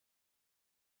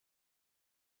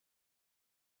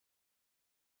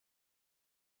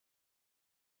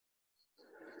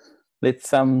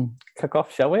Let's kick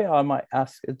off, shall we? I might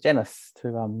ask Janice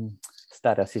to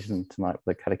start our session tonight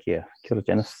with a karakia. Kia ora,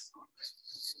 Janice.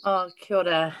 Kia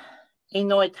ora.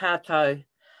 Inoi tātou.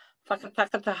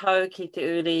 Whakatakatahau ki te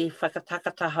uri,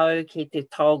 whakatakatahau ki te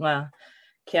tonga.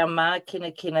 Kia mā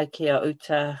kina kina kia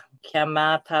uta, kia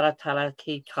mā taratara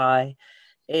ki kai.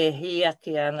 E hi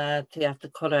ati ana te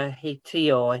atakora he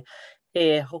tioi.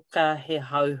 He hoka he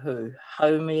hauhu.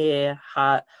 Haumi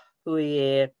e, hui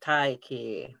e, tai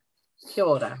ki. Kia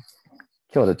ora.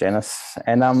 Kia ora, Janice.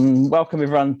 And welcome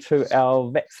everyone to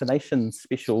our vaccination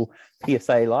special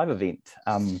PSA live event.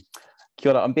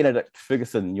 Kia ora, I'm Benedict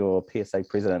Ferguson, your PSA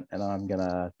president, and I'm going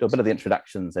to do a bit of the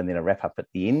introductions and then a wrap up at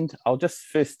the end. I'll just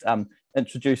first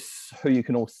introduce who you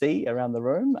can all see around the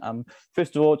room.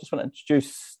 First of all, just want to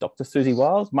introduce Dr. Siouxsie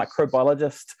Wiles,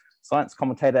 microbiologist, science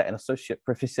commentator and associate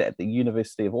professor at the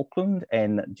University of Auckland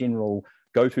and general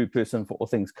go-to person for all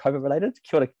things COVID related.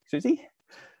 Kia ora, Siouxsie.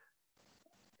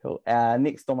 Cool.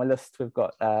 Next on my list, we've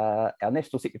got our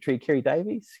National Secretary, Kerry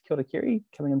Davies. Kia ora, Kerry,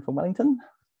 coming in from Wellington.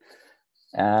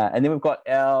 And then we've got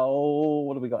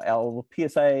our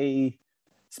PSA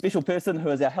special person who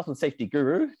is our health and safety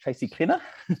guru, Tracy Klenner.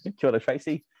 Kia ora,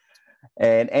 Tracy.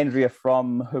 And Andrea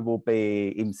From, who will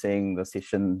be emceeing the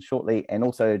session shortly, and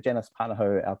also Janice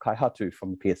Panaho, our kaihatu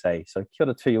from the PSA. So kia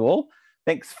ora to you all.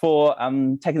 Thanks for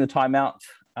taking the time out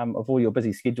of all your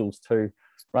busy schedules to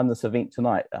run this event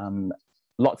tonight.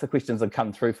 Lots of questions have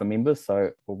come through from members,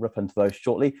 so we'll rip into those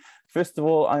shortly. First of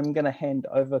all, I'm going to hand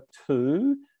over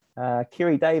to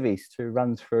Kerry Davies to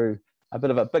run through a bit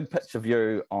of a big picture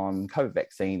view on COVID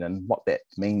vaccine and what that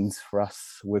means for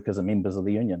us workers and members of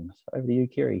the union. So over to you,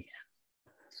 Kerry.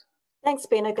 Thanks,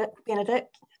 Benedict.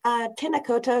 Tēnā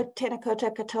koutou, tēnā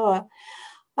koutou katoa.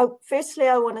 Firstly,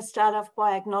 I want to start off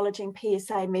by acknowledging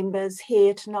PSA members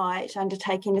here tonight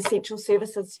undertaking essential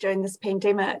services during this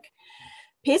pandemic.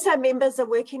 PSA members are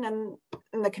working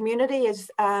in the community, as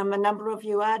a number of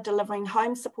you are, delivering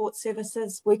home support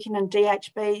services, working in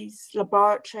DHBs,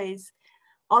 laboratories,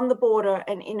 on the border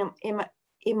and in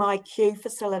MIQ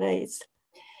facilities.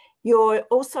 You're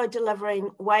also delivering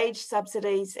wage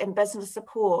subsidies and business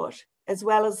support, as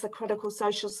well as the critical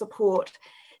social support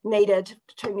needed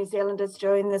to New Zealanders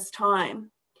during this time.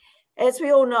 As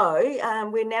we all know,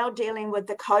 we're now dealing with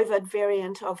the COVID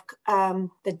variant of,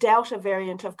 the Delta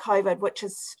variant of COVID, which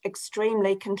is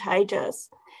extremely contagious.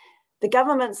 The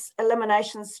government's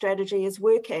elimination strategy is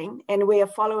working, and we are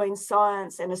following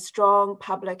science and a strong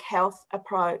public health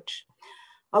approach.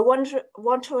 I want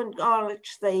to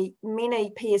acknowledge the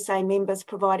many PSA members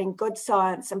providing good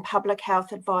science and public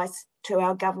health advice to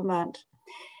our government.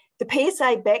 The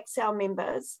PSA backs our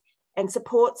members and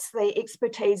supports the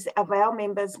expertise of our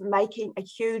members, making a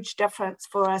huge difference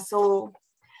for us all.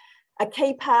 A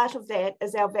key part of that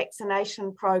is our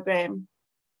vaccination program.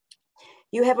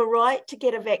 You have a right to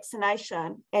get a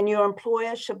vaccination, and your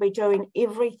employer should be doing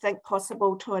everything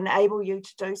possible to enable you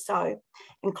to do so,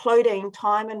 including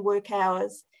time and work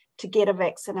hours to get a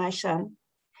vaccination.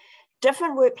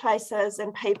 Different workplaces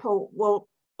and people will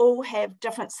all have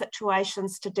different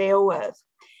situations to deal with,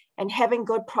 and having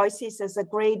good processes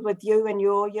agreed with you and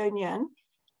your union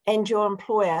and your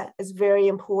employer is very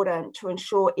important to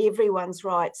ensure everyone's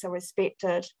rights are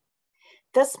respected.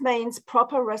 This means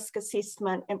proper risk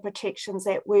assessment and protections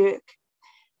at work.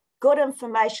 Good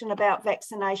information about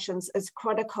vaccinations is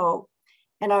critical,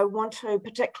 and I want to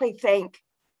particularly thank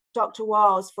Dr.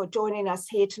 Wiles for joining us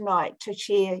here tonight to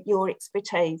share your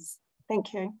expertise.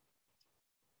 Thank you.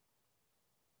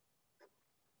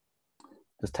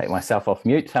 Just take myself off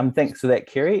mute. Thanks for that,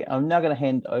 Kerry. I'm now going to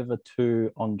hand over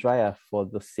to Andrea for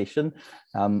this session.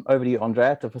 Over to you,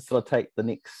 Andrea, to facilitate the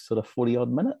next sort of 40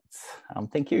 odd minutes.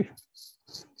 Thank you.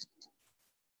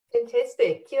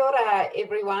 Fantastic. Kia ora,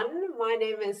 everyone. My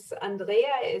name is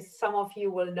Andrea, as some of you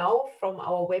will know from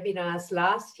our webinars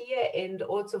last year, and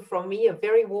also from me, a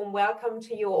very warm welcome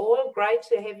to you all. Great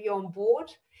to have you on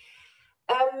board.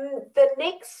 The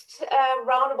next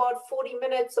round about 40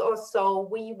 minutes or so,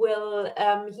 we will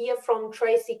hear from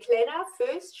Tracy Klenner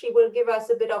first. She will give us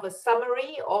a bit of a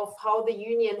summary of how the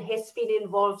union has been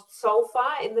involved so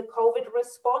far in the COVID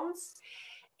response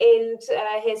and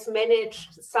has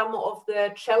managed some of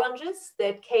the challenges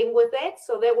that came with that.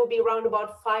 So that will be around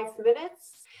about 5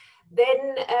 minutes.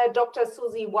 Then Dr.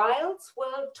 Siouxsie Wiles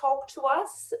will talk to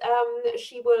us.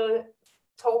 She will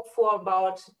talk for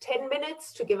about 10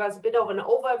 minutes to give us a bit of an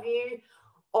overview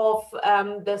of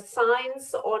the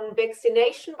science on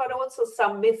vaccination, but also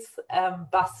some myth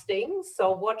busting.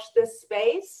 So watch this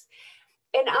space.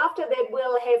 And after that,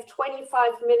 we'll have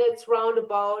 25 minutes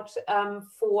roundabout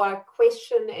for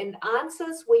question and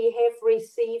answers. We have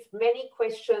received many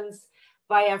questions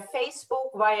via Facebook,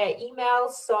 via email.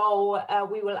 So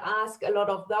we will ask a lot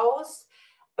of those.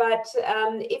 But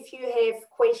if you have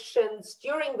questions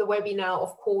during the webinar,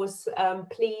 of course,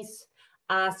 please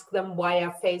ask them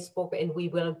via Facebook and we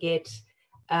will get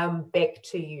back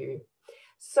to you.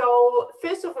 So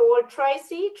first of all,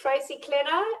 Tracy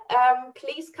Klenner,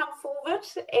 please come forward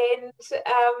and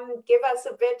give us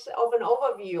a bit of an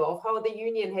overview of how the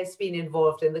union has been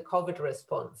involved in the COVID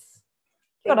response.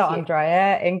 Kia ora,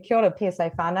 Andrea, and kia ora,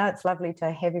 PSA whānau. It's lovely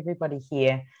to have everybody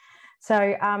here. So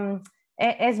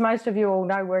as most of you all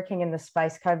know, working in this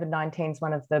space, COVID-19 is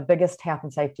one of the biggest health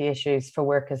and safety issues for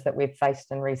workers that we've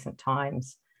faced in recent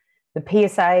times. The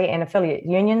PSA and affiliate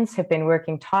unions have been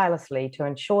working tirelessly to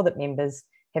ensure that members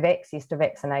have access to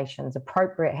vaccinations,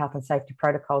 appropriate health and safety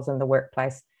protocols in the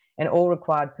workplace, and all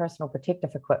required personal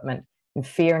protective equipment and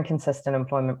fair and consistent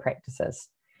employment practices.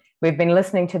 We've been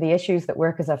listening to the issues that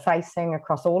workers are facing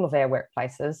across all of our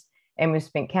workplaces, and we've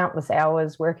spent countless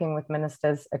hours working with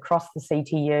ministers across the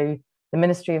CTU, the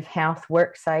Ministry of Health,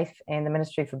 WorkSafe, and the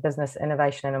Ministry for Business,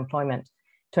 Innovation and Employment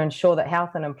to ensure that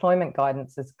health and employment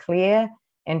guidance is clear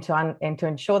and to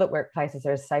ensure that workplaces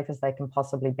are as safe as they can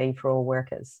possibly be for all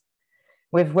workers.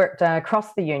 We've worked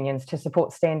across the unions to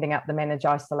support standing up the managed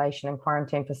isolation and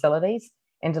quarantine facilities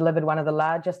and delivered one of the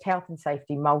largest health and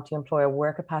safety multi-employer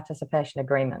worker participation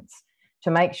agreements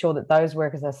to make sure that those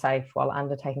workers are safe while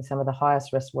undertaking some of the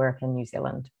highest risk work in New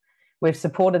Zealand. We've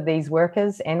supported these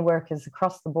workers and workers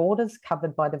across the borders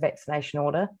covered by the vaccination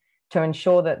order to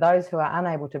ensure that those who are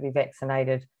unable to be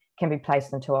vaccinated can be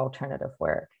placed into alternative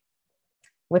work.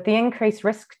 With the increased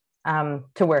risk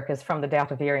to workers from the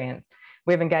Delta variant,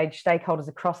 we've engaged stakeholders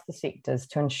across the sectors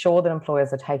to ensure that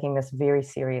employers are taking this very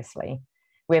seriously.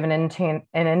 We have an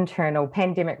internal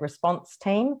pandemic response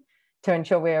team to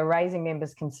ensure we are raising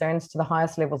members' concerns to the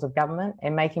highest levels of government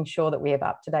and making sure that we have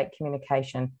up-to-date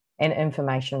communication and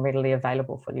information readily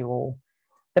available for you all.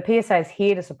 The PSA is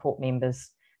here to support members,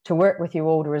 to work with you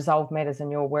all to resolve matters in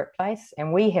your workplace,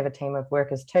 and we have a team of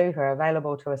workers too who are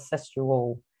available to assist you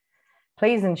all.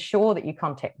 Please ensure that you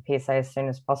contact the PSA as soon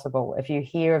as possible if you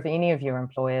hear of any of your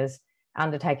employers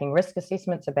undertaking risk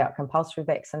assessments about compulsory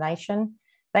vaccination.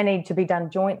 They need to be done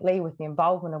jointly with the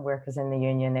involvement of workers in the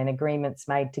union and agreements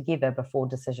made together before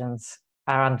decisions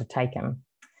are undertaken.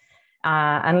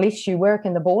 Unless you work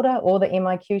in the border or the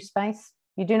MIQ space,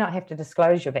 you do not have to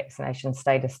disclose your vaccination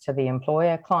status to the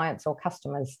employer, clients or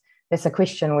customers. That's a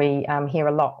question we hear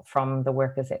a lot from the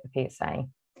workers at the PSA.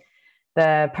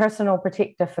 The personal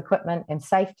protective equipment and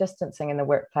safe distancing in the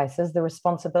workplace is the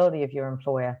responsibility of your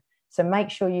employer. So make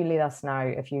sure you let us know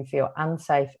if you feel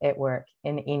unsafe at work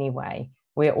in any way.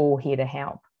 We're all here to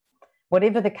help.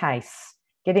 Whatever the case,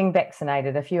 getting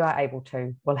vaccinated, if you are able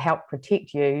to, will help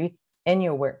protect you in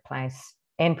your workplace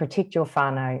and protect your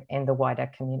whānau and the wider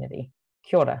community.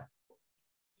 Kia ora.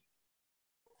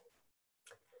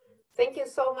 Thank you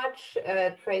so much,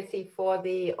 Tracy, for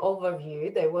the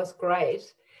overview. That was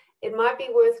great. It might be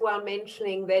worthwhile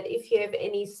mentioning that if you have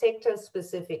any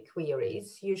sector-specific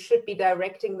queries, you should be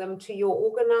directing them to your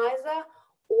organizer,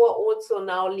 or also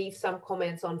now leave some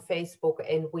comments on Facebook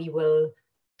and we will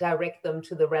direct them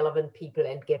to the relevant people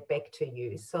and get back to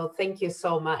you. So thank you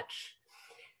so much.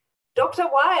 Dr.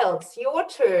 Wiles, your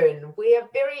turn. We are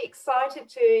very excited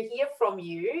to hear from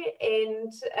you.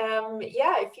 And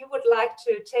yeah, if you would like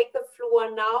to take the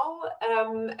floor now,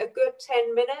 a good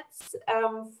 10 minutes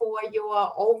for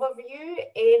your overview,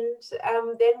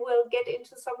 and then we'll get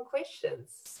into some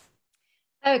questions.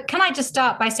 Can I just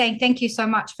start by saying thank you so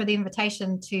much for the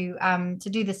invitation to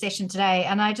do the session today.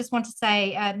 And I just want to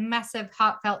say a massive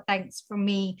heartfelt thanks from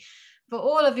me for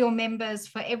all of your members,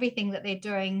 for everything that they're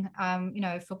doing, you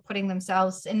know, for putting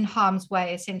themselves in harm's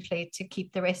way, essentially, to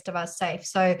keep the rest of us safe.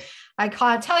 So I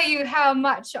can't tell you how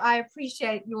much I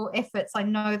appreciate your efforts. I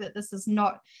know that this is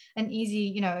not an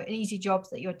easy, you know, an easy job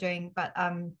that you're doing, but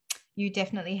you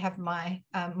definitely have my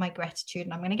my gratitude,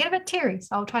 and I'm going to get a bit teary,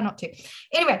 so I'll try not to.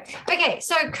 Anyway, okay,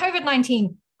 so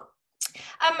COVID-19.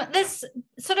 This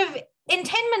sort of, in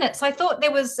 10 minutes, I thought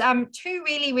there was two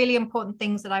really, really important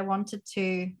things that I wanted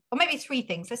to, or maybe three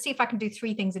things. Let's see if I can do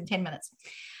three things in 10 minutes.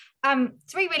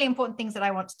 Three really important things that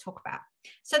I want to talk about.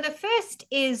 So the first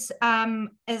is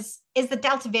the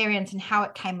Delta variant and how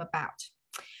it came about.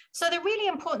 So the really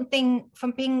important thing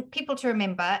for people to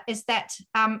remember is that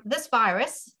this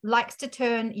virus likes to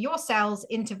turn your cells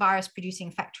into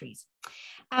virus-producing factories.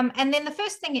 And then the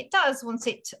first thing it does once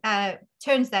it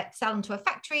turns that cell into a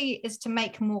factory is to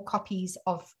make more copies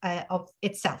of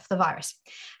itself, the virus.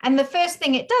 And the first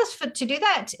thing it does to do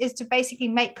that is to basically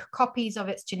make copies of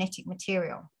its genetic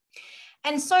material.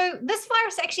 And so this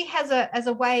virus actually has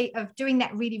a way of doing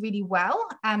that really, really well.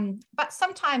 But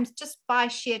sometimes just by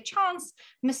sheer chance,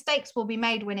 mistakes will be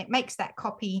made when it makes that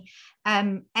copy.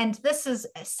 And this is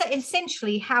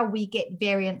essentially how we get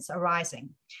variants arising.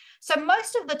 So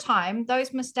most of the time,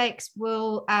 those mistakes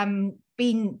will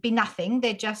be nothing.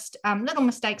 They're just little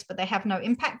mistakes, but they have no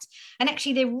impact. And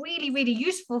actually, they're really, really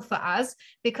useful for us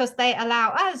because they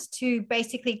allow us to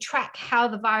basically track how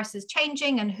the virus is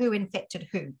changing and who infected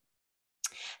who.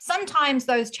 Sometimes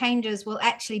those changes will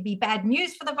actually be bad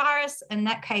news for the virus. In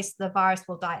that case, the virus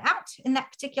will die out in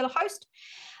that particular host.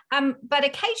 But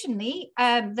occasionally,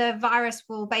 the virus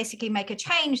will basically make a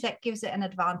change that gives it an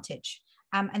advantage.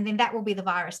 And then that will be the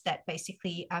virus that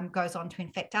basically goes on to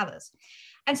infect others.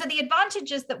 And so the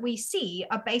advantages that we see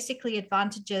are basically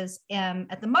advantages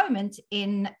at the moment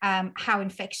in how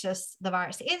infectious the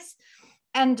virus is,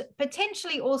 and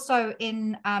potentially also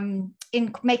in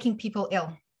making people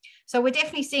ill. So we're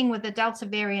definitely seeing with the Delta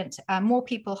variant, more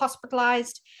people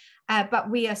hospitalized, but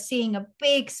we are seeing a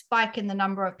big spike in the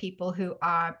number of people who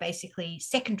are basically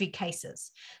secondary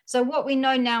cases. So what we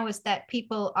know now is that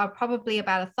people are probably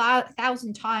about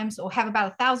 1,000 times, or have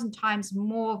about 1,000 times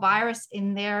more virus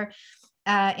in their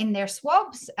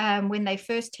swabs when they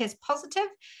first test positive,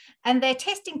 and they're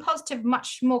testing positive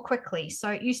much more quickly. So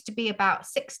it used to be about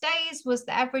 6 days was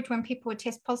the average when people would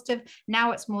test positive.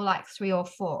 Now it's more like 3 or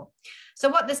 4. So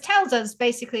what this tells us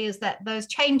basically is that those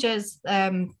changes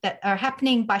that are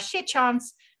happening by sheer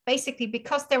chance, basically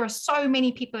because there are so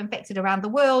many people infected around the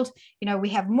world, we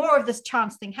have more of this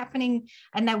chance thing happening,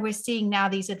 and then we're seeing now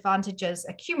these advantages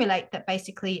accumulate that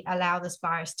basically allow this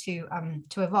virus to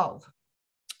evolve.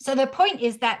 So the point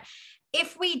is that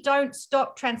if we don't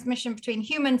stop transmission between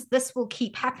humans, this will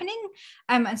keep happening.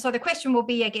 And so the question will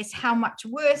be, I guess, how much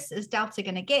worse is Delta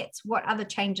going to get? What other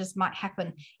changes might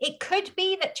happen? It could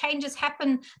be that changes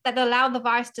happen that allow the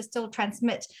virus to still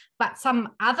transmit, but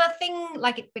some other thing,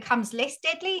 like it becomes less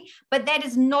deadly, but that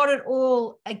is not at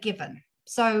all a given.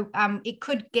 So it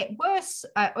could get worse,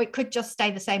 or it could just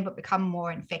stay the same, but become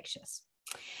more infectious.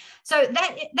 So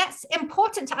that's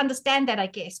important to understand that, I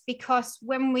guess, because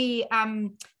when we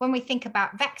think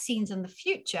about vaccines in the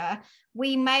future,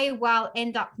 we may well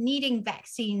end up needing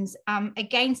vaccines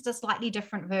against a slightly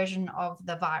different version of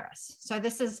the virus. So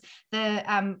this is the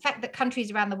fact that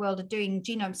countries around the world are doing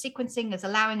genome sequencing is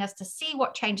allowing us to see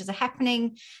what changes are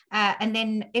happening. And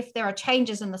then if there are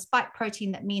changes in the spike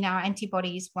protein that mean our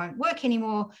antibodies won't work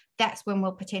anymore, that's when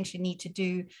we'll potentially need to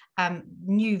do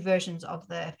new versions of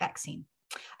the vaccine.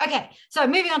 Okay, so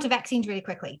moving on to vaccines really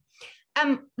quickly.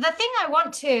 The thing I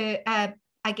want to,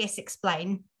 I guess,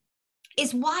 explain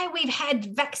is why we've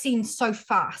had vaccines so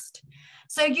fast.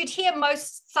 So you'd hear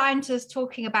most scientists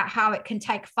talking about how it can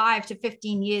take 5 to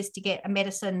 15 years to get a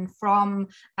medicine from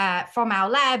our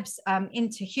labs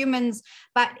into humans.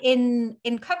 But in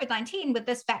COVID-19, with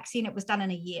this vaccine, it was done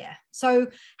in a year. So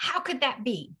how could that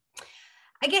be?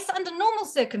 I guess under normal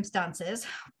circumstances,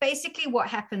 basically what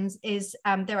happens is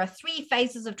there are 3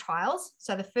 phases of trials.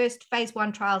 So the first phase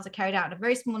 1 trials are carried out in a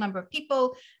very small number of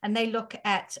people, and they look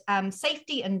at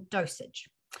safety and dosage.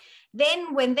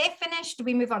 Then when they're finished,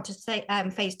 we move on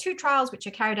to phase 2 trials, which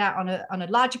are carried out on a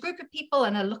larger group of people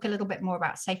and look a little bit more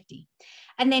about safety.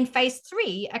 And then phase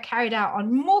 3 are carried out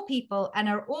on more people and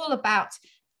are all about,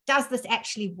 does this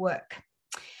actually work?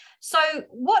 So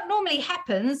what normally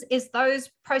happens is those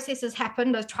processes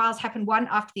happen, those trials happen one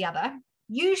after the other,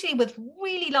 usually with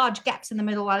really large gaps in the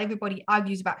middle while everybody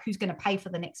argues about who's going to pay for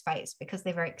the next phase because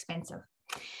they're very expensive.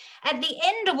 At the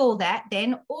end of all that,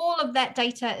 then all of that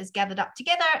data is gathered up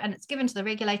together and it's given to the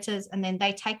regulators, and then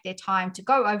they take their time to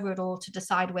go over it all to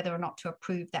decide whether or not to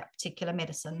approve that particular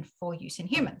medicine for use in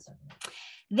humans.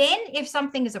 Then if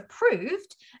something is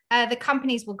approved, the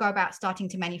companies will go about starting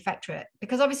to manufacture it,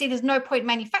 because obviously there's no point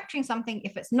manufacturing something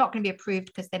if it's not going to be approved,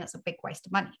 because then it's a big waste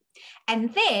of money.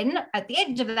 And then at the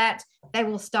end of that, they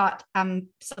will start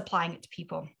supplying it to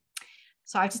people.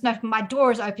 So I just know my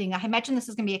door is opening. I imagine this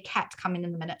is going to be a cat coming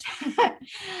in a minute.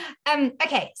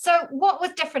 Okay, so what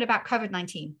was different about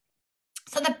COVID-19?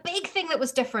 So the big thing that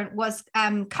was different was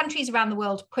countries around the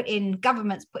world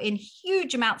governments put in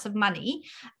huge amounts of money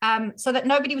so that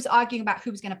nobody was arguing about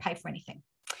who was going to pay for anything.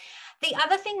 The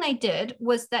other thing they did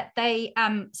was that they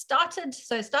started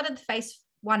the phase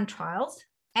 1 trials.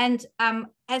 And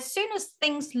as soon as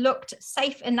things looked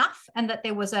safe enough and that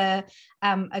there was a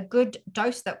good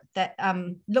dose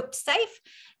that looked safe,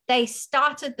 they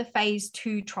started the phase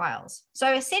 2 trials.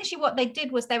 So essentially what they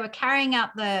did was they were carrying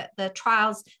out the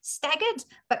trials staggered,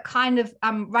 but kind of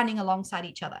running alongside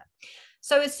each other.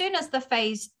 So as soon as the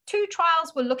phase 2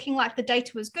 trials were looking like the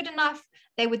data was good enough,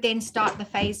 they would then start the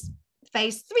phase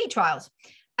phase 3 trials.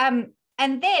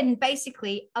 And then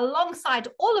basically alongside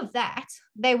all of that,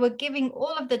 they were giving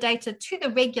all of the data to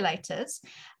the regulators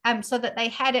so that they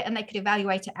had it and they could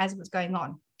evaluate it as it was going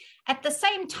on. At the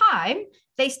same time,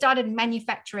 they started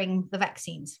manufacturing the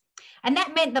vaccines. And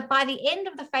that meant that by the end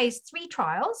of the phase 3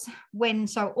 trials,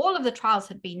 so all of the trials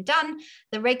had been done,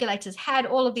 the regulators had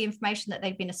all of the information that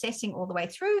they'd been assessing all the way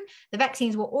through, the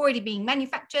vaccines were already being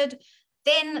manufactured,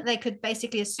 then they could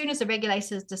basically, as soon as the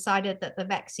regulators decided that the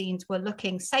vaccines were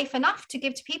looking safe enough to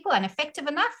give to people and effective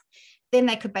enough, then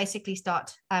they could basically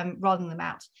start rolling them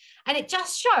out. And it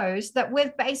just shows that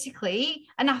with basically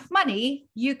enough money,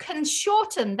 you can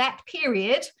shorten that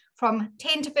period from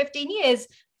 10 to 15 years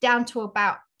down to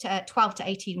about 12 to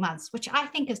 18 months, which I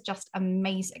think is just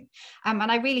amazing.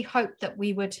 And I really hope that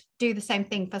we would do the same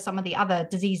thing for some of the other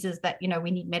diseases that, we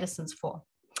need medicines for.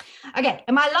 Okay,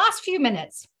 in my last few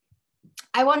minutes,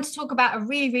 I want to talk about a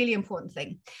really, really important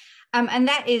thing. And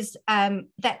that is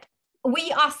that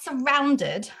we are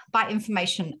surrounded by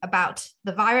information about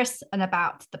the virus and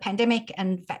about the pandemic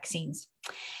and vaccines.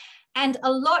 And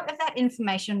a lot of that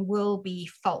information will be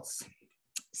false.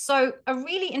 So a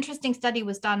really interesting study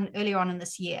was done earlier on in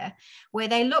this year where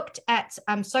they looked at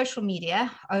social media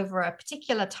over a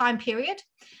particular time period.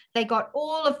 They got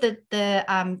all of the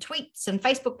tweets and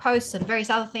Facebook posts and various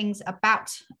other things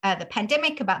about the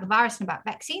pandemic, about the virus and about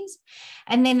vaccines.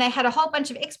 And then they had a whole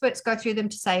bunch of experts go through them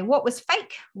to say what was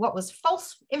fake, what was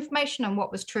false information, and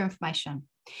what was true information.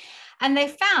 And they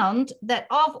found that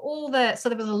of all so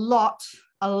there was a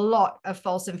lot of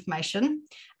false information.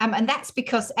 And that's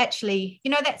because actually,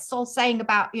 that whole saying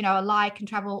about, a lie can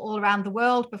travel all around the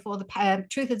world before the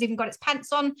truth has even got its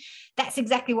pants on. That's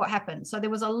exactly what happened. So there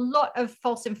was a lot of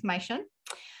false information.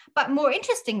 But more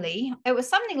interestingly, it was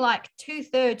something like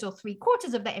 2/3 or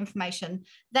 3/4 of that information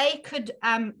they could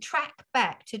track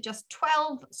back to just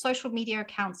 12 social media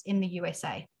accounts in the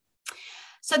USA.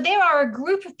 So there are a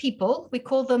group of people, we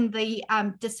call them the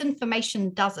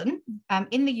disinformation dozen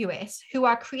in the US, who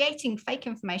are creating fake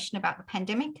information about the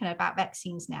pandemic and about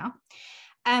vaccines now.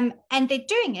 And they're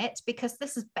doing it because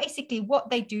this is basically what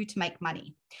they do to make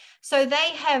money. So they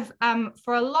have,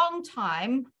 for a long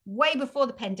time, way before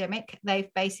the pandemic,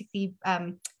 they've basically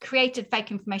created fake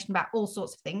information about all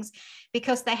sorts of things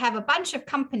because they have a bunch of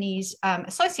companies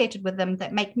associated with them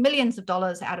that make millions of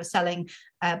dollars out of selling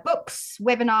books,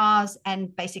 webinars,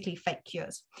 and basically fake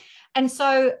cures. And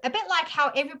so a bit like how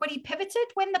everybody pivoted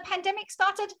when the pandemic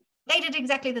started, they did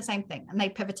exactly the same thing, and they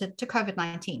pivoted to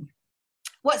COVID-19.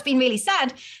 What's been really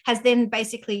sad has then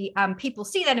basically people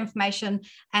see that information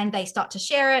and they start to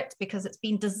share it because it's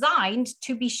been designed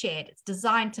to be shared. It's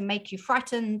designed to make you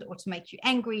frightened or to make you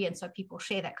angry. And so people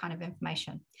share that kind of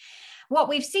information. What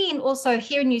we've seen also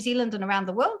here in New Zealand and around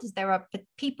the world is there are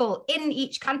people in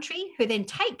each country who then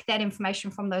take that information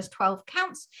from those 12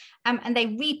 accounts and they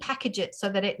repackage it so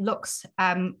that it looks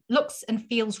and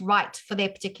feels right for their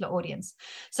particular audience.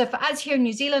 So for us here in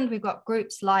New Zealand, we've got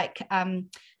groups like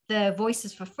the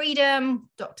Voices for Freedom,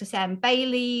 Dr. Sam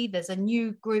Bailey. There's a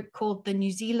new group called the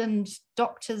New Zealand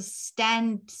Doctors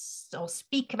Stand or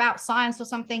Speak About Science or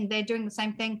something. They're doing the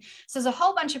same thing. So there's a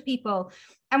whole bunch of people,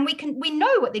 and we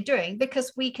know what they're doing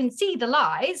because we can see the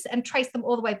lies and trace them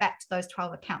all the way back to those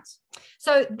 12 accounts.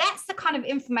 So that's the kind of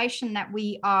information that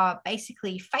we are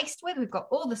basically faced with. We've got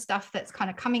all the stuff that's kind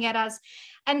of coming at us.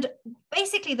 And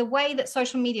basically the way that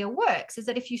social media works is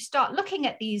that if you start looking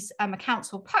at these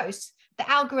accounts or posts, the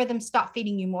algorithms start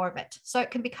feeding you more of it. So it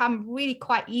can become really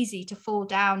quite easy to fall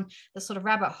down the sort of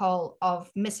rabbit hole of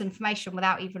misinformation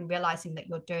without even realizing that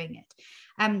you're doing it.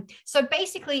 So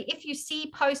basically, if you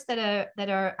see posts that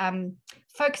are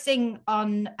focusing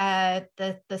on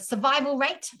the survival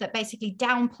rate, that basically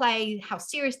downplay how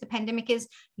serious the pandemic is,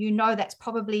 that's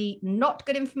probably not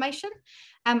good information.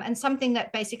 And something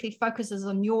that basically focuses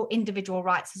on your individual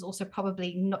rights is also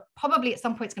probably at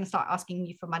some point it's going to start asking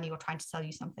you for money or trying to sell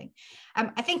you something.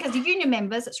 I think as union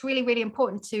members, it's really, really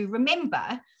important to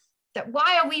remember that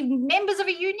why are we members of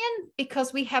a union?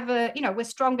 Because we have we're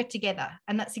stronger together.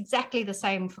 And that's exactly the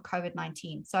same for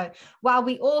COVID-19. So while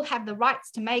we all have the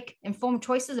rights to make informed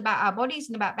choices about our bodies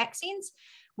and about vaccines,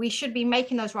 we should be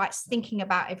making those rights thinking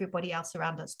about everybody else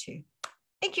around us too.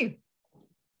 Thank you.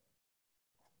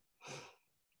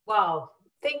 Wow.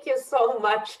 Thank you so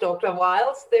much, Dr.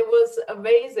 Wiles. That was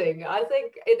amazing. I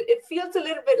think it feels a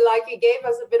little bit like you gave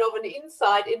us a bit of an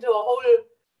insight into a whole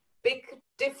big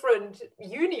different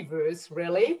universe,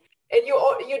 really. And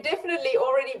you definitely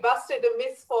already busted a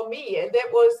myth for me. And that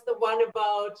was the one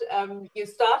about, you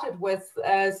started with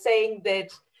saying that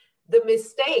the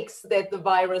mistakes that the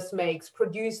virus makes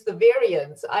produce the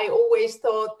variants. I always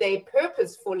thought they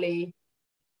purposefully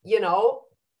you know,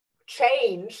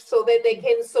 change so that they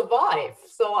can survive.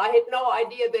 So I had no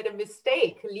idea that a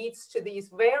mistake leads to these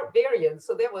variants.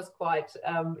 So that was quite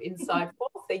insightful.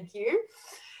 Thank you.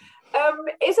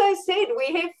 As I said,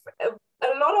 we have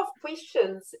a lot of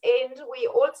questions, and we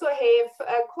also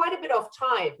have quite a bit of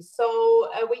time. So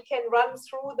we can run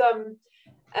through them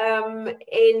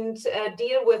and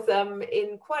deal with them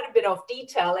in quite a bit of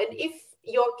detail. And if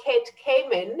your cat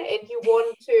came in and you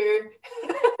want to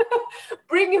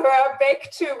bring her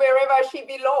back to wherever she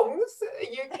belongs,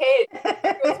 you can,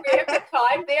 because we have the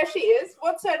time. There she is.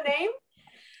 What's her name?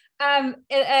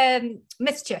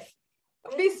 Mischief.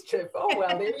 Mischief. Oh,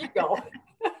 well, there you go.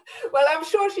 Well, I'm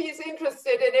sure she's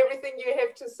interested in everything you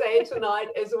have to say tonight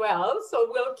as well. So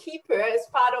we'll keep her as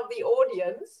part of the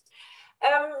audience.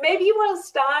 Maybe we'll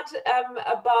start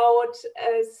about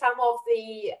some of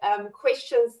the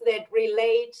questions that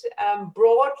relate,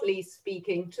 broadly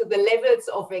speaking, to the levels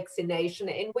of vaccination.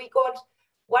 And we got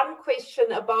one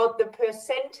question about the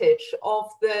percentage of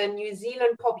the New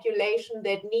Zealand population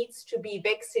that needs to be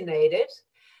vaccinated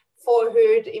for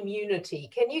herd immunity.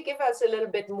 Can you give us a little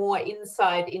bit more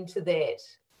insight into that?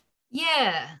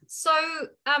 Yeah, so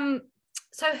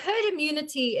herd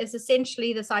immunity is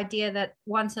essentially this idea that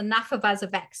once enough of us are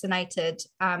vaccinated,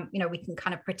 we can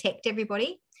kind of protect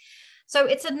everybody. So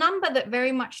it's a number that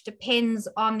very much depends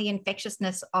on the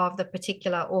infectiousness of the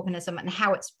particular organism and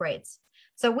how it spreads.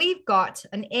 So we've got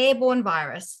an airborne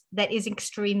virus that is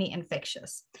extremely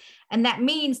infectious. And that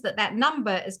means that that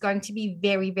number is going to be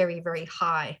very, very, very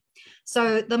high.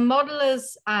 So the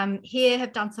modelers here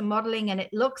have done some modeling, and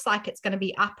it looks like it's going to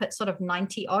be up at sort of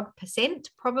 90%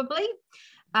 probably,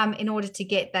 in order to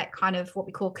get that kind of what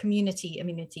we call community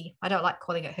immunity. I don't like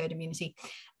calling it herd immunity.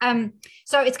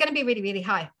 So it's going to be really, really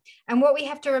high. And what we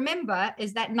have to remember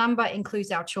is that number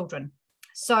includes our children.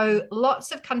 So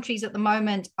lots of countries at the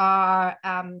moment are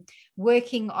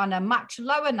working on a much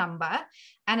lower number,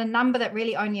 and a number that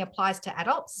really only applies to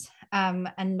adults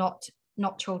and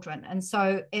not children. And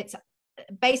so it's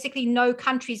basically no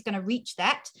country is going to reach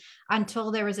that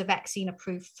until there is a vaccine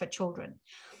approved for children.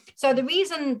 So the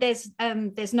reason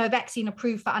there's no vaccine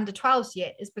approved for under 12s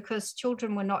yet is because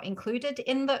children were not included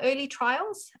in the early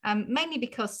trials, mainly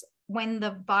because when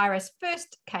the virus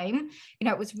first came,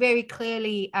 it was very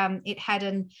clearly it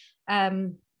had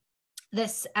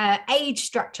this age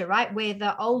structure, right, where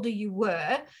the older you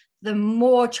were, the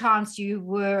more chance you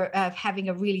were of having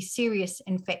a really serious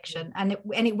infection, and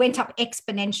it went up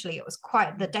exponentially. It was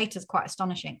the data is quite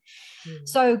astonishing.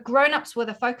 So grown-ups were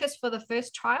the focus for the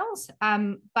first trials,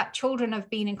 but children have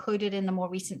been included in the more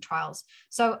recent trials.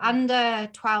 So under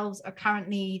 12s are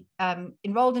currently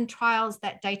enrolled in trials.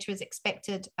 That data is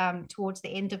expected towards the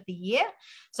end of the year.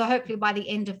 So hopefully by the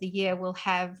end of the year, we'll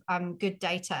have good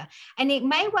data. And it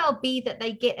may well be that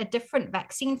they get a different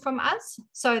vaccine from us.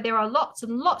 So there are lots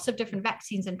and lots of different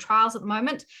vaccines and trials at the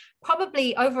moment,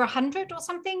 probably over 100 or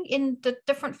something in the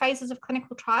different phases of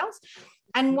clinical trials.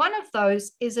 And one of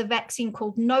those is a vaccine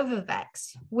called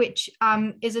Novavax, which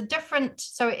is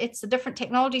it's a different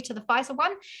technology to the Pfizer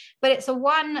one, but it's a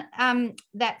one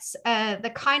that's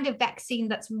the kind of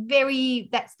vaccine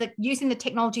using the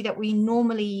technology that we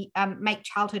normally make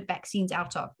childhood vaccines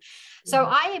out of. So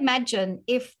I imagine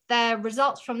if the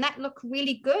results from that look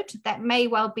really good, that may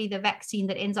well be the vaccine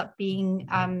that ends up being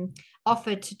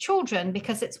offered to children,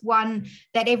 because it's one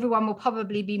that everyone will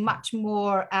probably be much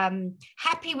more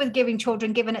happy with giving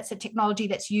children, given it's a technology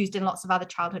that's used in lots of other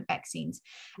childhood vaccines.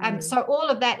 So all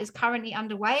of that is currently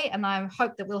underway, and I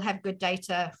hope that we'll have good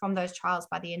data from those trials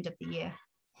by the end of the year.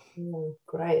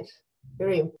 Great.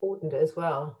 Very important as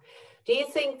well. Do you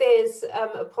think there's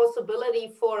a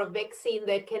possibility for a vaccine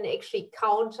that can actually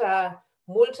counter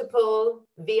multiple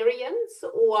variants,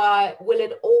 or will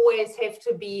it always have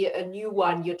to be a new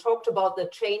one? You talked about the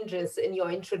changes in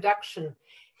your introduction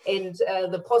and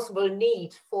the possible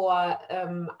need for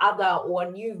other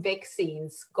or new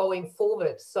vaccines going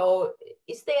forward. So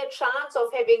is there a chance of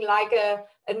having like a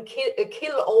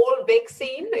kill-all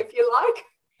vaccine, if you like?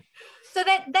 So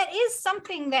that is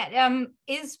something that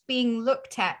is being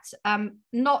looked at,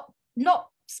 not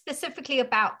specifically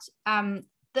about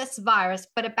this virus,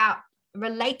 but about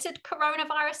related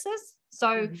coronaviruses.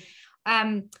 So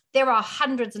there are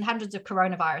hundreds and hundreds of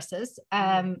coronaviruses.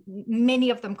 Many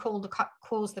of them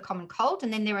cause the common cold,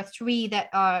 and then there are 3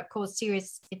 that cause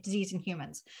serious disease in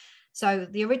humans. So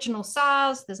the original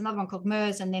SARS, there's another one called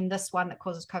MERS, and then this one that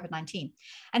causes COVID-19.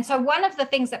 And so one of the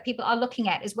things that people are looking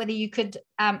at is whether you could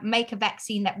make a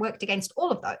vaccine that worked against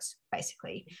all of those,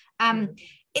 basically.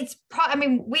 I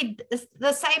mean,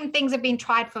 the same things have been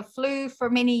tried for flu for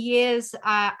many years.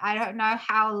 I don't know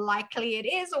how likely it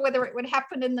is or whether it would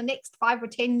happen in the next 5 or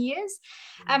 10 years.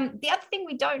 The other thing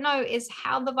we don't know is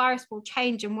how the virus will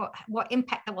change and what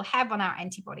impact that will have on our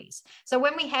antibodies. So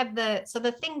when we have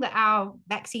the thing that our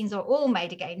vaccines are all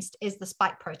made against is the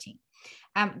spike protein.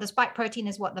 The spike protein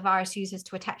is what the virus uses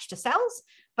to attach to cells,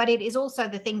 but it is also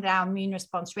the thing that our immune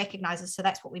response recognizes. So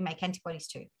that's what we make antibodies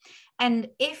to. And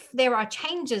if there are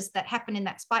changes that happen in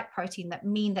that spike protein that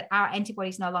mean that our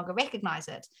antibodies no longer recognize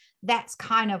it, that's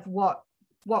kind of what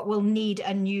we'll need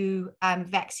a new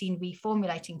vaccine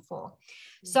reformulating for.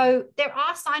 So there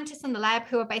are scientists in the lab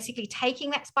who are basically taking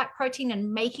that spike protein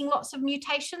and making lots of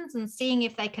mutations and seeing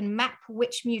if they can map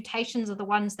which mutations are the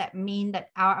ones that mean that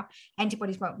our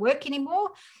antibodies won't work anymore.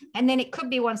 And then it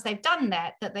could be once they've done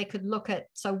that they could look at,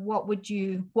 so what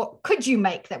could you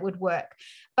make that would work?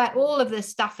 But all of this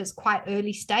stuff is quite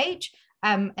early stage.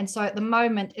 And so at the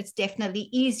moment, it's definitely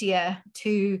easier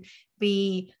to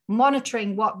be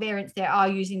monitoring what variants there are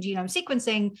using genome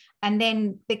sequencing. And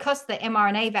then because the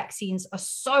mRNA vaccines are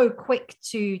so quick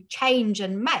to change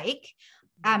and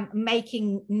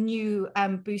making new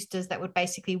boosters that would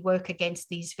basically work against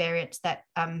these variants that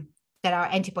our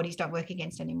antibodies don't work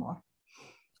against anymore.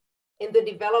 In the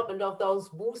development of those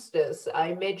boosters, I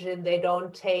imagine they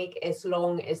don't take as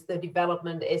long as the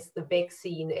development as the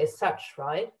vaccine as such,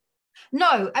 right?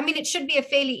 No, I mean, it should be a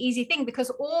fairly easy thing because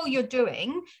all you're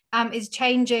doing is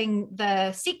changing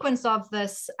the sequence of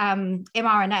this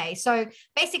mRNA. So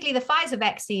basically the Pfizer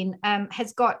vaccine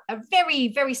has got a very,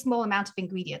 very small amount of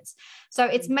ingredients. So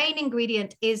its main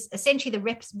ingredient is essentially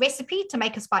the recipe to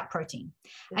make a spike protein.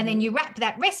 And then you wrap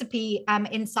that recipe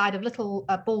inside of little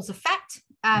balls of fat.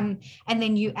 And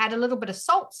then you add a little bit of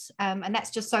salt, and that's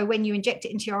just so when you inject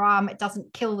it into your arm, it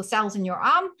doesn't kill the cells in your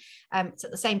arm. It's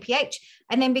at the same pH.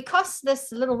 And then because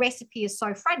this little recipe is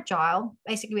so fragile,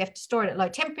 basically we have to store it at low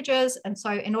temperatures. And so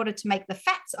in order to make the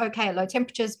fats okay at low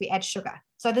temperatures, we add sugar.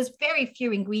 So there's very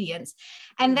few ingredients.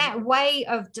 And that way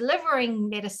of delivering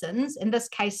medicines, in this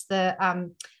case,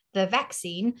 the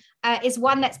vaccine, is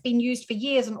one that's been used for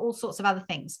years on all sorts of other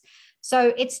things.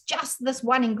 So it's just this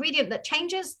one ingredient that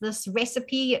changes. This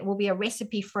recipe, it will be a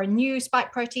recipe for a new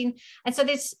spike protein. And so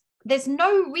there's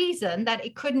no reason that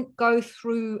it couldn't go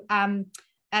through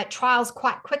trials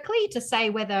quite quickly to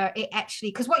say whether it actually,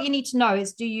 because what you need to know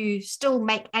is, do you still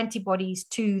make antibodies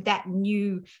to that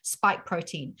new spike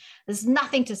protein? There's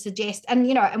nothing to suggest,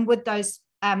 and would those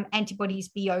antibodies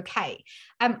be okay?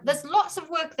 There's lots of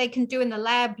work they can do in the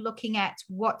lab looking at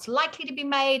what's likely to be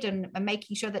made and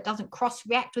making sure that doesn't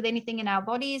cross-react with anything in our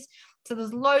bodies. So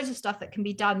there's loads of stuff that can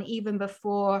be done even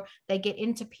before they get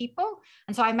into people.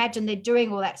 And so I imagine they're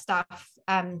doing all that stuff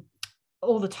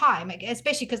all the time,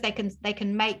 especially because they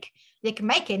can make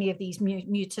any of these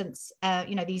mutants,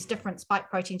 these different spike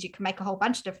proteins. You can make a whole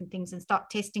bunch of different things and start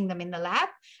testing them in the lab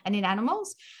and in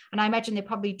animals. And I imagine they're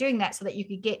probably doing that so that you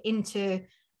could get into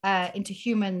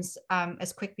humans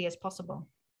as quickly as possible.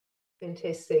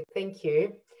 Fantastic, thank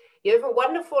you. You have a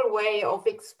wonderful way of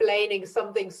explaining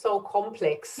something so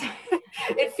complex.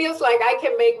 It feels like I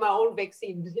can make my own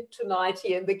vaccine tonight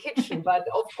here in the kitchen, but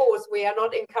of course we are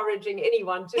not encouraging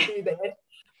anyone to do that.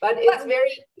 But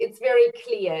it's very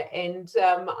clear, and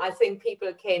I think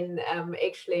people can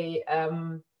actually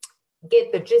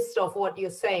get the gist of what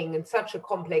you're saying in such a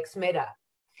complex matter.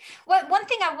 Well, one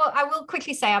thing I will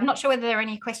quickly say, I'm not sure whether there are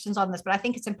any questions on this, but I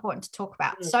think it's important to talk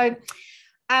about. So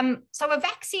a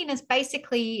vaccine is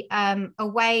basically a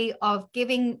way of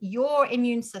giving your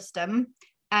immune system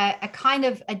a kind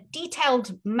of a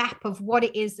detailed map of what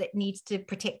it is that needs to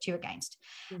protect you against.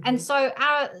 And so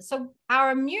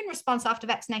our immune response after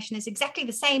vaccination is exactly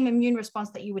the same immune response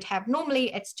that you would have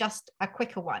normally. It's just a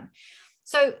quicker one.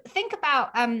 So think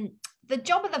about the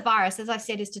job of the virus, as I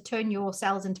said, is to turn your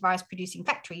cells into virus-producing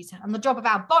factories. And the job of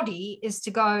our body is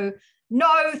to go,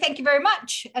 no, thank you very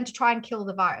much, and to try and kill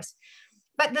the virus.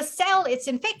 But the cell it's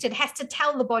infected has to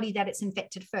tell the body that it's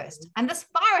infected first. And this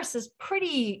virus is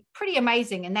pretty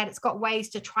amazing in that it's got ways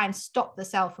to try and stop the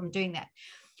cell from doing that.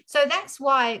 So that's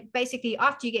why basically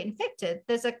after you get infected,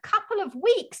 there's a couple of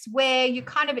weeks where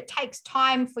it takes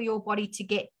time for your body to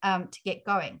get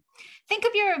going. Think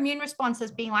of your immune response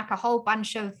as being like a whole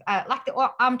bunch of like the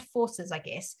armed forces, I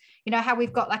guess. You know how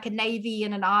we've got like a Navy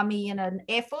and an Army and an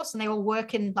Air Force, and they all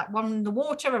work in like one in the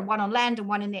water and one on land and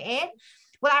one in the air.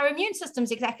 Well, our immune system is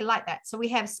exactly like that. So we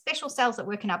have special cells that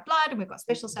work in our blood, and we've got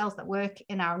special cells that work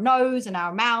in our nose and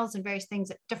our mouths and various things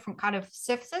at different kind of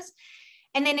surfaces.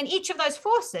 And then in each of those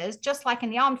forces, just like in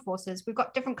the armed forces, we've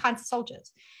got different kinds of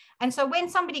soldiers. And so when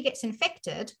somebody gets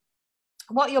infected,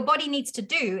 what your body needs to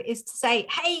do is to say,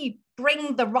 hey,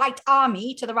 bring the right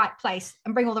army to the right place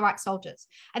and bring all the right soldiers.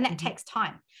 And that takes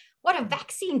time. What a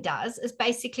vaccine does is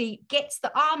basically gets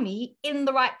the army in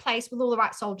the right place with all the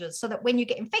right soldiers, so that when you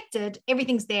get infected,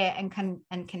 everything's there and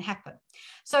can happen.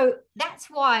 So that's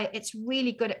why it's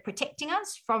really good at protecting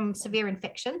us from severe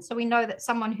infection. So we know that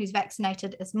someone who's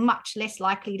vaccinated is much less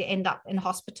likely to end up in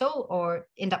hospital or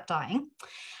end up dying.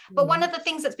 But one of the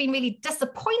things that's been really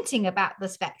disappointing about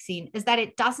this vaccine is that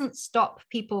it doesn't stop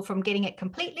people from getting it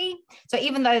completely. So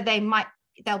even though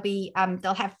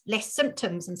they'll have less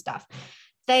symptoms and stuff,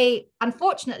 they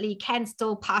unfortunately can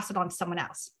still pass it on to someone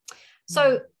else.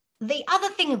 So the other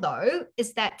thing, though,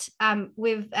 is that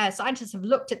scientists have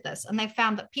looked at this and they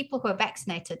found that people who are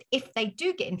vaccinated, if they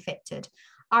do get infected,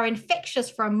 are infectious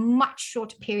for a much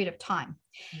shorter period of time.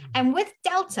 And with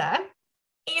Delta,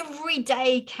 every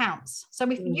day counts. So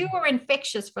if you are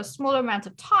infectious for a smaller amount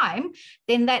of time,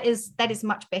 then that is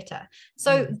much better.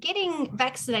 So getting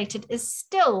vaccinated is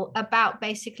still about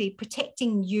basically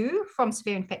protecting you from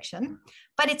severe infection,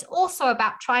 but it's also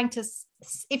about trying to,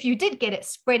 if you did get it,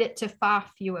 spread it to far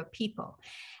fewer people.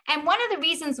 And one of the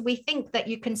reasons we think that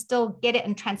you can still get it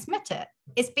and transmit it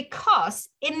is because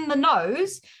in the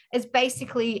nose is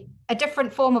basically a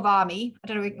different form of army. I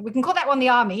don't know, we can call that one the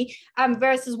army,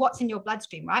 versus what's in your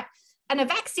bloodstream, right? And a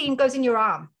vaccine goes in your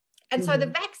arm. And so the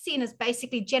vaccine is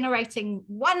basically generating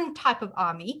one type of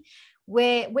army,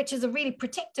 which is a really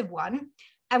protective one.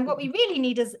 And what we really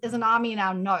need is an army in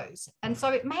our nose. And so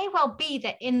it may well be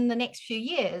that in the next few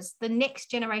years, the next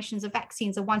generations of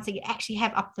vaccines are ones that you actually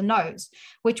have up the nose,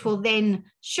 which will then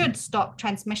should stop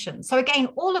transmission. So again,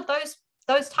 all of those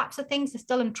types of things are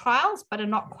still in trials, but are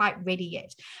not quite ready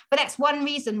yet. But that's one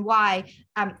reason why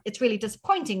it's really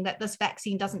disappointing that this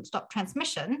vaccine doesn't stop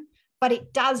transmission, but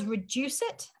it does reduce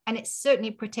it, and it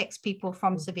certainly protects people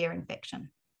from severe infection.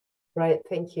 Right,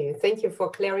 thank you. Thank you for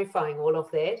clarifying all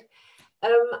of that.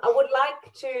 I would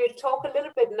like to talk a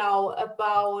little bit now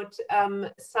about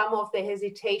some of the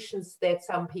hesitations that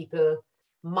some people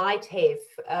might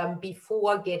have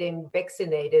before getting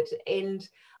vaccinated. And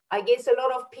I guess a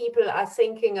lot of people are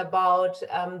thinking about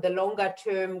the longer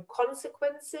term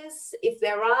consequences. If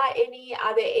there are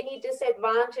there any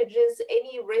disadvantages,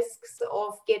 any risks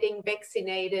of getting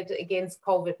vaccinated against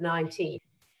COVID-19?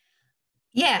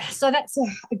 Yeah, so that's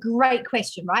a great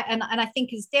question, right? And I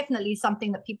think is definitely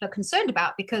something that people are concerned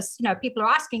about, because, you know, people are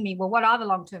asking me, well, what are the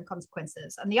long-term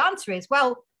consequences? And the answer is,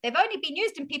 well, they've only been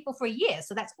used in people for a year,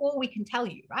 so that's all we can tell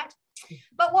you, right?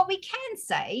 But what we can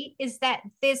say is that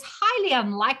there's highly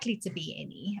unlikely to be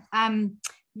any.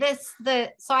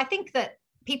 So I think that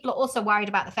people are also worried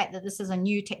about the fact that this is a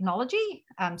new technology,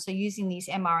 so using these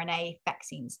mRNA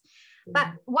vaccines. But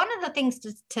one of the things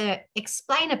to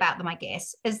explain about them, I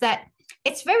guess, is that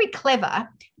it's very clever.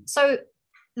 So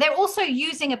they're also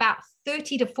using about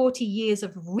 30 to 40 years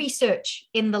of research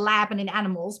in the lab and in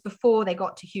animals before they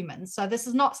got to humans. So this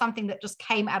is not something that just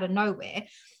came out of nowhere.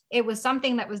 It was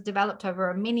something that was developed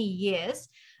over many years,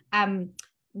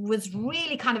 was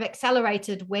really kind of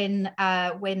accelerated when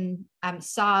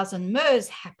SARS and MERS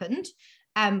happened.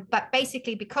 But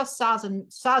basically, because SARS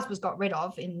was got rid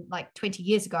of in like 20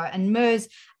 years ago, and MERS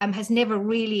has never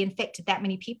really infected that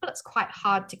many people, it's quite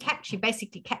hard to catch. You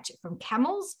basically catch it from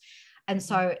camels. And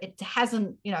so it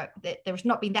hasn't, you know, there's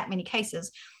not been that many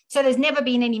cases. So there's never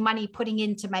been any money putting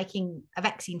into making a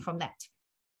vaccine from that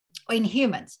in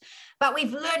humans. But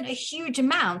we've learned a huge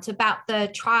amount about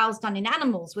the trials done in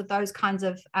animals with those kinds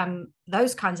of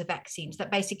vaccines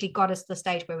that basically got us to the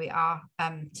stage where we are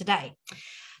today.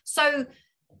 So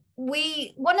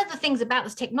one of the things about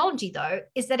this technology, though,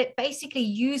 is that it basically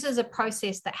uses a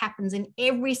process that happens in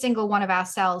every single one of our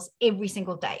cells every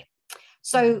single day.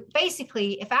 So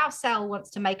basically, if our cell wants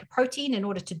to make a protein in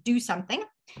order to do something,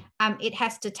 it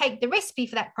has to take the recipe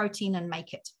for that protein and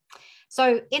make it.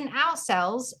 So in our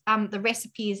cells, the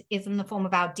recipe is in the form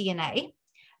of our DNA,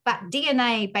 but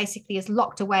DNA basically is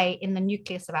locked away in the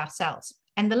nucleus of our cells.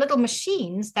 And the little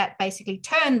machines that basically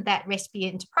turn that recipe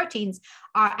into proteins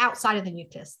are outside of the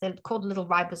nucleus. They're called little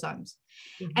ribosomes.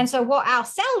 And so what our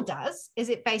cell does is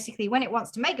it basically, when it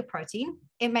wants to make a protein,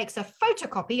 it makes a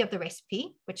photocopy of the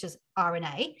recipe, which is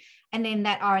RNA. And then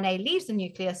that RNA leaves the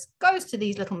nucleus, goes to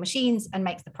these little machines and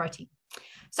makes the protein.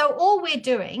 So all we're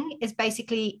doing is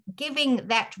basically giving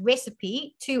that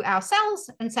recipe to our cells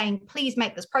and saying, please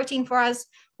make this protein for us,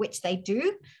 which they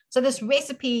do. So this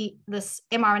recipe, this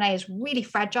mRNA is really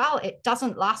fragile. It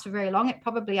doesn't last for very long. It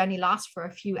probably only lasts for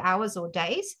a few hours or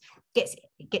days.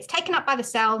 It gets taken up by the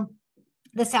cell.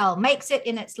 The cell makes it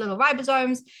in its little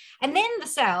ribosomes. And then the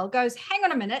cell goes, hang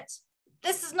on a minute,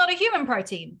 this is not a human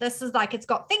protein. This is like, it's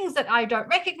got things that I don't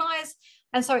recognize.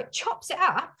 And so it chops it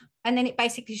up, and then it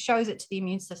basically shows it to the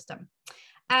immune system.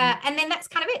 And then that's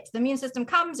kind of it. The immune system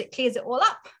comes, it clears it all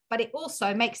up, but it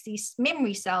also makes these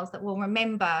memory cells that will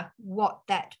remember what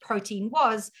that protein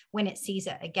was when it sees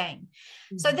it again.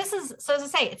 So as I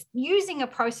say, it's using a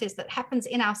process that happens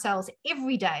in our cells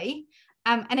every day.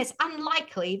 And it's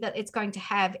unlikely that it's going to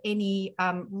have any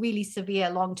really severe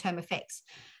long-term effects.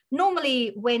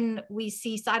 Normally, when we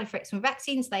see side effects from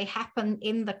vaccines, they happen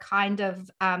in the kind of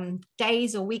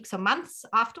days or weeks or months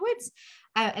afterwards.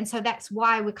 And so that's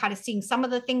why we're kind of seeing some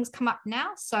of the things come up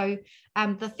now. So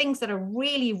the things that are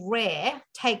really rare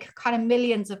take kind of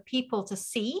millions of people to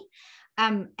see.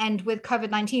 And with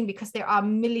COVID-19, because there are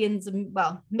millions and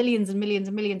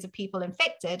millions of people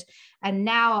infected. And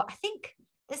now I think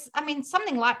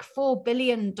something like 4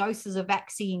 billion doses of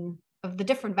vaccine, of the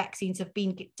different vaccines, have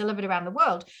been delivered around the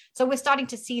world. So we're starting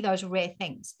to see those rare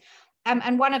things.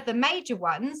 And one of the major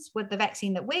ones with the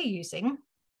vaccine that we're using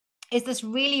is this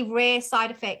really rare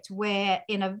side effect where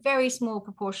in a very small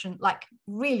proportion, like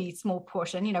really small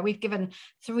portion, we've given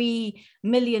 3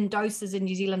 million doses in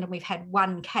New Zealand and we've had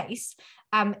one case,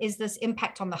 is this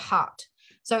impact on the heart.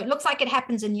 So it looks like it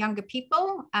happens in younger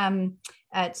people,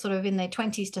 sort of in their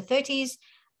 20s to 30s.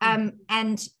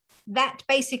 And that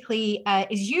basically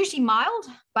is usually mild,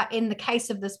 but in the case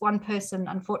of this one person,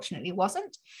 unfortunately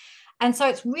wasn't. And so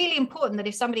it's really important that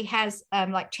if somebody has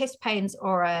like chest pains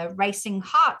or a racing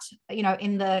heart,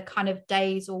 in the kind of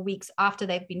days or weeks after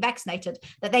they've been vaccinated,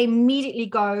 that they immediately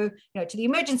go, to the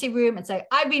emergency room and say,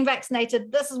 I've been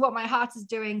vaccinated. This is what my heart is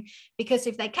doing. Because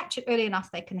if they catch it early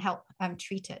enough, they can help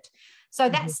treat it. So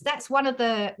that's one of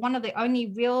the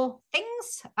only real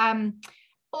things.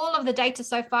 All of the data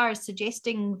so far is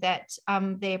suggesting that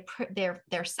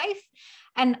they're safe.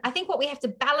 And I think what we have to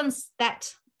balance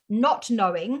that not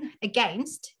knowing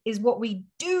against is what we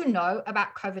do know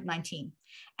about COVID-19.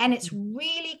 And it's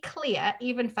really clear,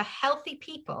 even for healthy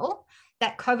people,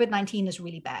 that COVID-19 is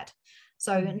really bad.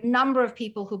 So a number of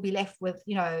people who'll be left with,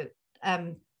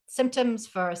 symptoms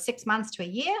for 6 months to a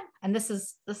year. And this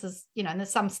is, and there's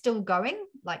some still going,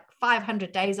 like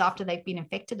 500 days after they've been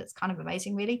infected. It's kind of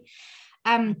amazing, really.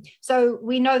 So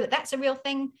we know that that's a real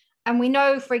thing. And we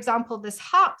know, for example, this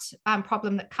heart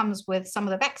problem that comes with some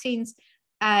of the vaccines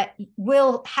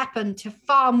will happen to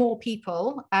far more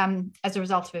people as a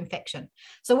result of infection.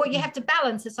 So what you have to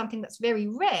balance is something that's very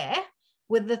rare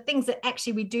with the things that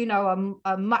actually we do know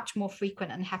are much more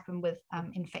frequent and happen with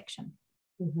infection.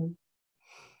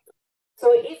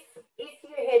 So if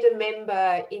you had a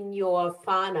member in your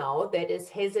whānau that is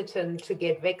hesitant to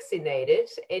get vaccinated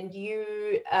and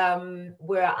you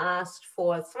were asked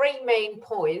for 3 main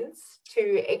points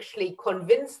to actually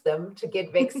convince them to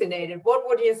get vaccinated, what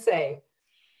would you say?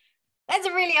 That's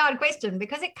a really hard question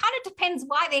because it kind of depends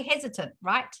why they're hesitant,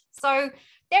 right? So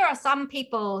there are some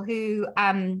people who,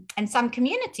 and some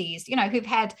communities, who've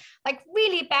had like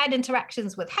really bad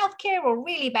interactions with healthcare or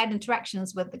really bad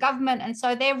interactions with the government. And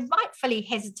so they're rightfully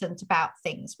hesitant about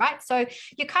things, right? So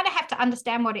you kind of have to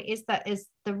understand what it is that is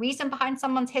the reason behind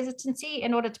someone's hesitancy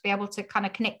in order to be able to kind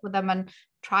of connect with them and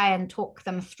try and talk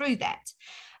them through that.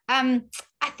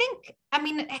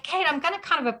 Kate, I'm going to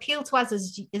kind of appeal to us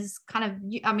as kind of,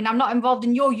 I'm not involved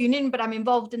in your union, but I'm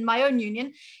involved in my own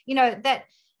union, that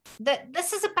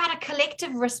this is about a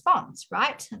collective response,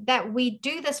 right? That we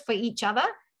do this for each other.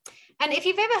 And if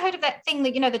you've ever heard of that thing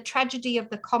that, the tragedy of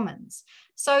the commons.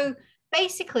 So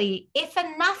basically, if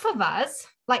enough of us,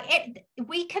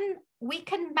 we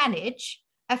can manage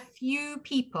a few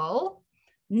people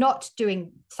not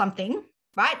doing something,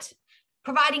 right?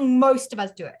 Providing most of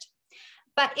us do it.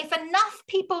 But if enough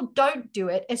people don't do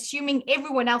it, assuming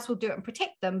everyone else will do it and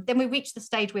protect them, then we reach the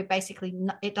stage where basically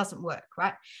it doesn't work,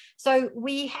 right? So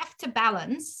we have to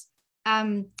balance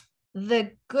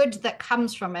the good that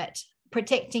comes from it,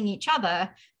 protecting each other.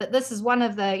 But this is one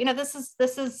of the,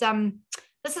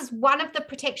 this is one of the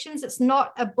protections. It's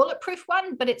not a bulletproof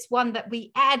one, but it's one that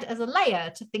we add as a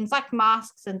layer to things like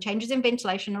masks and changes in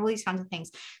ventilation, all these kinds of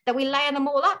things, that we layer them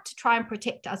all up to try and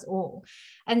protect us all.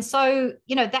 And so,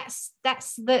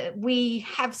 we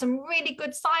have some really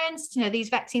good science. These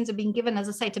vaccines have been given, as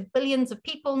I say, to billions of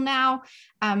people now.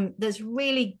 There's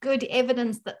really good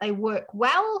evidence that they work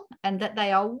well and that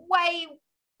they are way,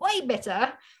 way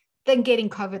better than getting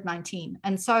COVID-19.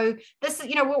 And so this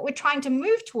is, what we're trying to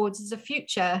move towards is a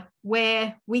future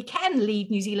where we can leave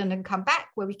New Zealand and come back,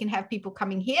 where we can have people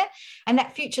coming here. And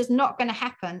that future is not going to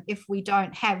happen if we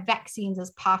don't have vaccines as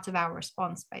part of our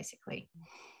response, basically.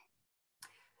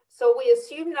 So we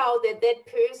assume now that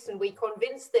person, we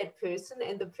convinced that person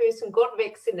and the person got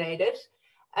vaccinated.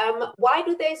 Why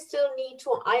do they still need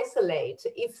to isolate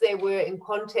if they were in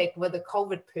contact with a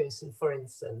COVID person, for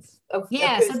instance?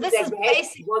 Yeah, so this is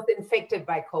basically was infected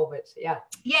by COVID. Yeah.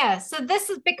 Yeah, so this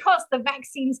is because the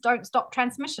vaccines don't stop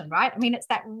transmission, right? I mean, it's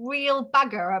that real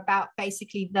bugger about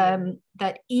basically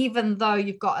that even though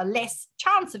you've got a less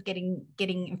chance of getting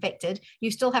infected,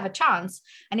 you still have a chance.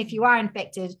 And if you are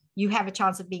infected, you have a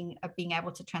chance of being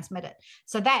able to transmit it.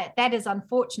 So that is,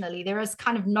 unfortunately, there is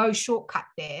kind of no shortcut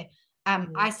there.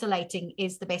 Isolating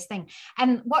is the best thing.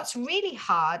 And what's really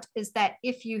hard is that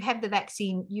if you have the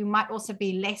vaccine, you might also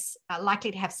be less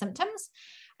likely to have symptoms.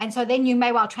 And so then you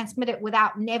may well transmit it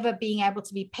without never being able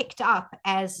to be picked up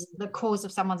as the cause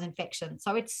of someone's infection.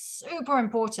 So it's super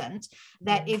important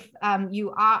that if you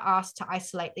are asked to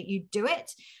isolate, that you do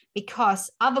it, because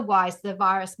otherwise the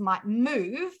virus might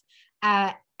move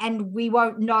and we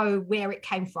won't know where it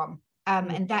came from.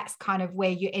 And that's kind of where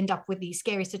you end up with these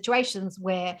scary situations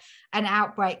where an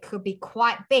outbreak could be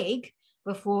quite big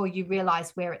before you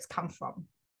realize where it's come from.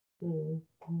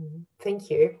 Thank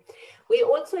you. We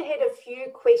also had a few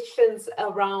questions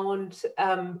around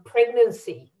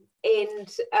pregnancy, and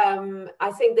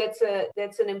I think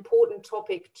that's an important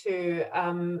topic to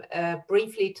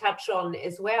briefly touch on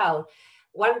as well.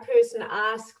 One person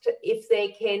asked if they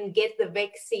can get the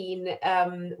vaccine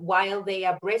while they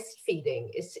are breastfeeding.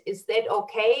 Is that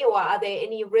okay, or are there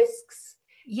any risks?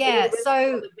 Yeah,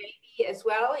 so for the baby as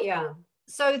well. Yeah.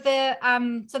 So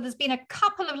there's been a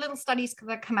couple of little studies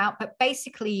that come out, but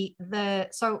basically the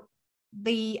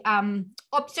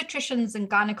obstetricians and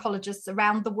gynecologists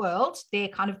around the world, their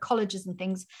kind of colleges and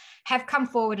things, have come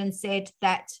forward and said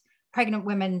that pregnant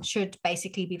women should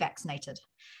basically be vaccinated.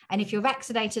 And if you're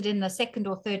vaccinated in the second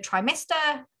or third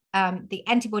trimester, the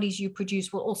antibodies you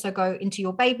produce will also go into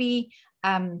your baby.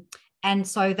 And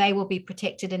so they will be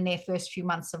protected in their first few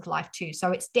months of life too. So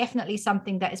it's definitely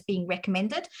something that is being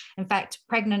recommended. In fact,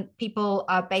 pregnant people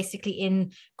are basically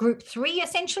in group 3,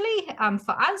 essentially,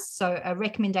 for us. So a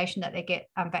recommendation that they get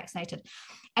vaccinated.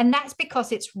 And that's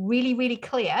because it's really, really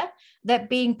clear that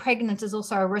being pregnant is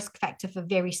also a risk factor for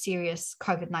very serious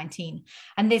COVID-19.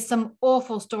 And there's some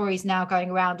awful stories now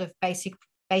going around of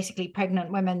basically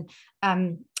pregnant women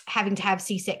having to have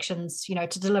C-sections,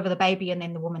 to deliver the baby, and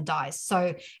then the woman dies.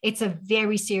 So it's a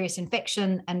very serious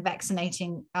infection, and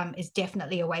vaccinating is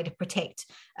definitely a way to protect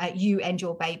you and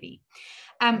your baby.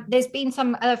 There's been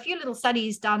a few little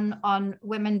studies done on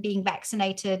women being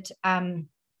vaccinated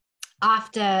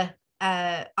after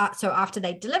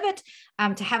they delivered,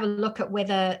 to have a look at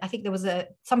whether, I think there was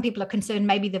some people are concerned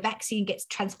maybe the vaccine gets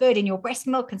transferred in your breast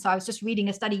milk. And so I was just reading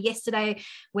a study yesterday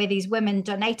where these women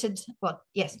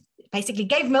basically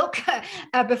gave milk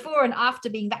before and after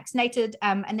being vaccinated.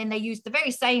 And then they used the very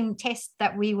same test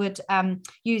that we would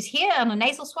use here on a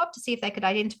nasal swab to see if they could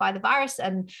identify the virus.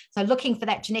 And so looking for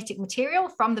that genetic material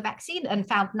from the vaccine, and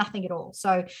found nothing at all.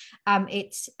 So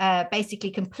it's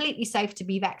basically completely safe to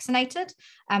be vaccinated.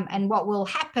 And what will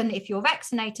happen if you're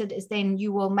vaccinated is then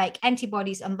you will make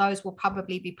antibodies, and those will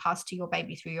probably be passed to your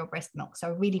baby through your breast milk. So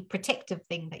a really protective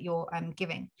thing that you're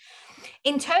giving.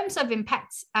 In terms of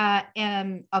impacts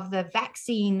of the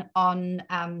vaccine on,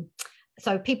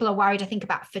 so people are worried, I think,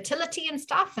 about fertility and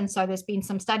stuff. And so there's been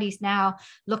some studies now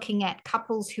looking at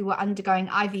couples who were undergoing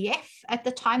IVF at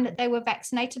the time that they were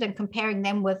vaccinated and comparing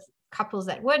them with couples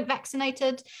that weren't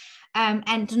vaccinated.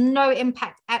 And no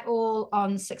impact at all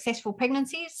on successful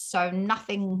pregnancies. So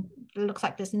nothing, looks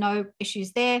like there's no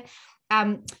issues there.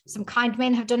 Some kind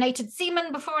men have donated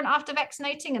semen before and after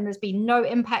vaccinating, and there's been no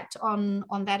impact on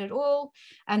that at all.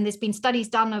 And there's been studies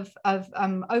done of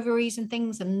ovaries and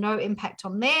things, and no impact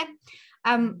on there.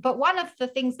 But one of the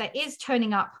things that is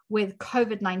turning up with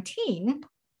COVID-19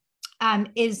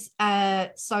 is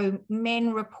so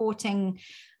men reporting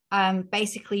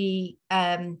basically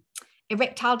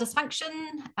erectile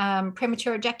dysfunction,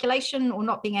 premature ejaculation, or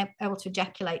not being able to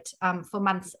ejaculate for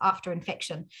months after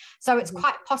infection. So it's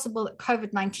quite possible that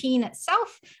COVID-19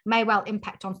 itself may well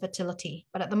impact on fertility,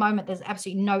 but at the moment there's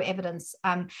absolutely no evidence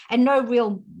and no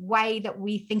real way that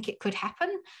we think it could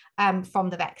happen from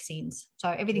the vaccines.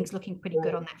 So everything's looking pretty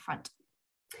good on that front.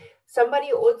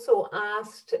 Somebody also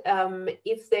asked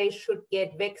if they should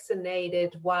get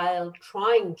vaccinated while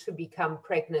trying to become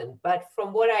pregnant. But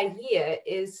from what I hear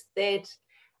is that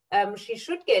she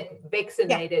should get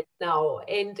vaccinated now.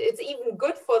 And it's even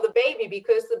good for the baby,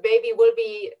 because the baby will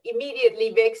be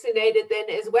immediately vaccinated then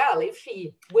as well if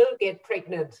she will get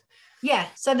pregnant. Yeah,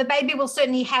 so the baby will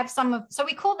certainly have so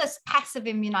we call this passive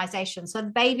immunization. So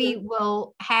the baby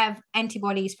will have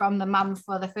antibodies from the mum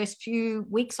for the first few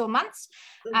weeks or months.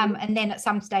 And then at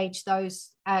some stage, those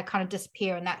kind of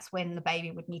disappear. And that's when the baby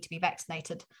would need to be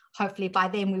vaccinated. Hopefully by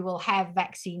then we will have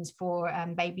vaccines for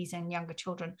babies and younger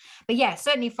children. But yeah,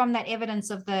 certainly from that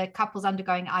evidence of the couples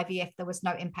undergoing IVF, there was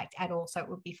no impact at all. So it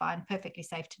would be fine, perfectly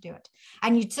safe to do it.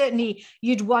 And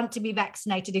you'd want to be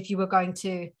vaccinated if you were going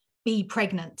to be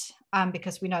pregnant,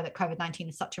 because we know that COVID-19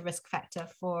 is such a risk factor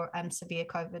for severe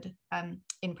COVID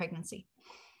in pregnancy.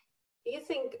 Do you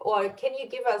think, or can you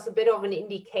give us a bit of an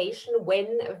indication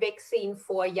when a vaccine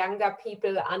for younger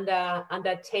people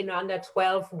under 10 or under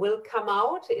 12 will come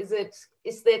out? Is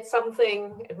that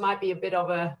something, it might be a bit of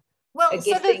a Well,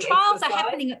 so the trials exercise. are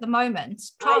happening at the moment.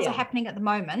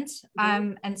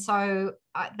 And so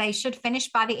they should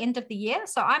finish by the end of the year.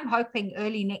 So I'm hoping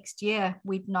early next year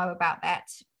we'd know about that.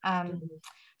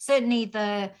 Certainly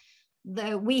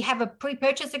we have a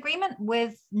pre-purchase agreement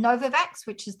with Novavax,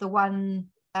 which is the one,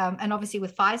 and obviously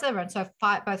with Pfizer. And so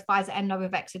both Pfizer and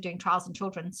Novavax are doing trials in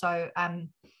children. So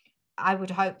I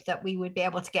would hope that we would be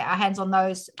able to get our hands on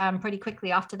those pretty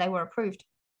quickly after they were approved.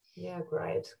 Yeah,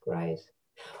 great.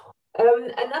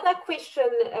 Another question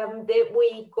that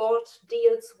we got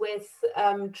deals with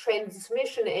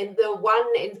transmission and the 1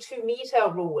 and 2 meter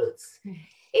rules.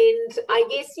 And I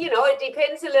guess, it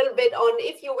depends a little bit on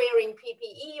if you're wearing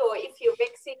PPE or if you're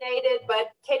vaccinated,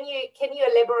 but can you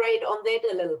elaborate on that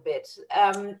a little bit?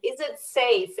 Is it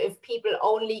safe if people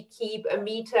only keep a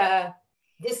meter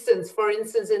distance, for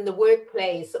instance, in the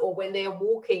workplace or when they're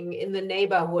walking in the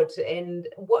neighborhood? And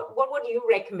what would you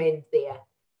recommend there?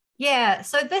 Yeah,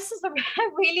 so this is a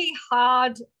really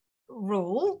hard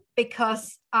rule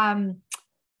because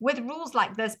with rules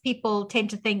like this, people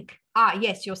tend to think,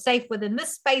 yes, you're safe within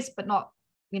this space, but not,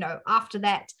 after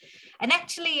that. And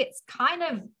actually, it's kind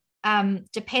of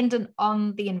dependent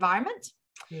on the environment.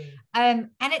 And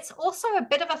it's also a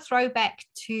bit of a throwback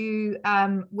to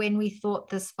when we thought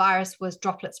this virus was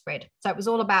droplet spread. So it was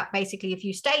all about basically if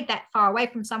you stayed that far away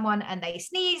from someone and they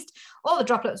sneezed, all the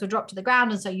droplets would drop to the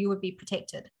ground and so you would be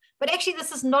protected. But actually,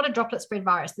 this is not a droplet spread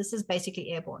virus. This is basically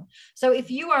airborne. So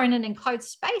if you are in an enclosed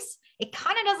space, it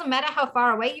kind of doesn't matter how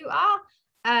far away you are.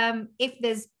 If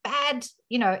there's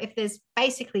if there's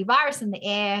basically virus in the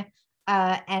air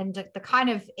and the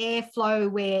kind of airflow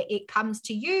where it comes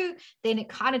to you, then it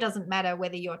kind of doesn't matter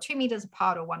whether you're 2 meters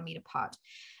apart or 1 meter apart.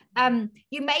 So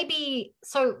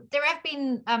there have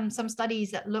been some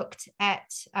studies that looked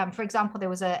at, for example, there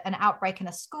was an outbreak in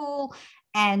a school,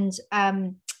 and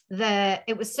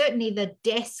it was certainly the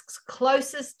desks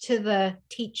closest to the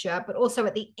teacher, but also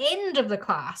at the end of the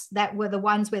class that were the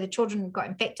ones where the children got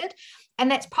infected. And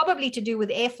that's probably to do with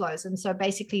airflows. And so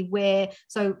basically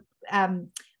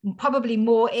probably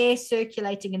more air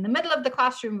circulating in the middle of the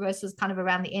classroom versus kind of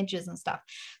around the edges and stuff.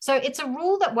 So it's a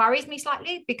rule that worries me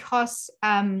slightly because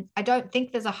I don't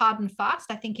think there's a hard and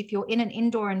fast. I think if you're in an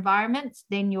indoor environment,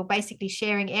 then you're basically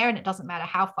sharing air and it doesn't matter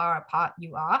how far apart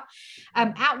you are.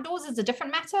 Outdoors is a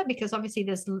different matter because obviously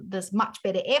there's much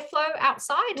better airflow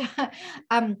outside.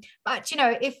 But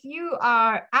if you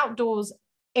are outdoors,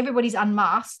 everybody's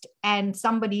unmasked and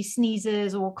somebody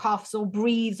sneezes or coughs or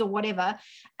breathes or whatever,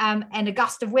 and a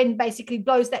gust of wind basically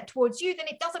blows that towards you, then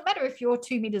it doesn't matter if you're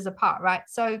 2 meters apart, right?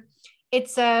 So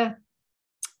it's a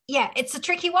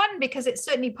tricky one because it's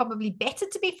certainly probably better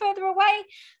to be further away,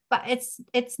 but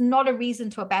it's not a reason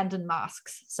to abandon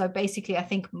masks. So basically, I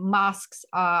think masks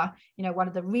are, one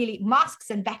of the masks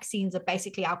and vaccines are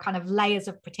basically our kind of layers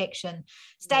of protection.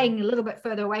 Staying a little bit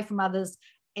further away from others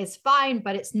is fine,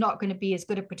 but it's not going to be as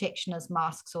good a protection as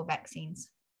masks or vaccines.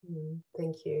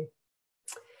 Thank you.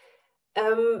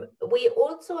 We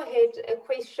also had a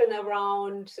question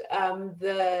around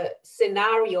the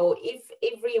scenario if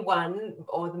everyone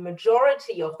or the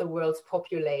majority of the world's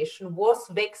population was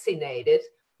vaccinated,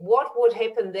 what would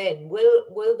happen then?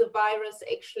 Will the virus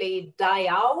actually die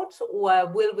out, or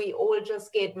will we all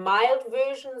just get mild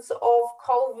versions of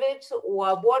COVID,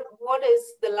 or what is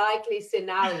the likely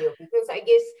scenario? Because I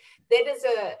guess that is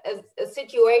a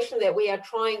situation that we are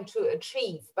trying to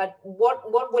achieve, but what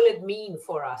will it mean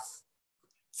for us?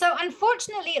 So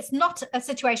unfortunately, it's not a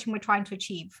situation we're trying to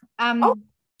achieve,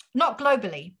 not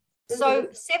globally. So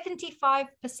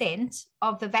 75%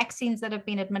 of the vaccines that have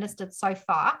been administered so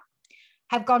far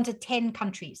have gone to 10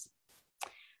 countries.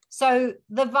 So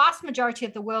the vast majority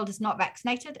of the world is not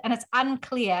vaccinated, and it's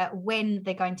unclear when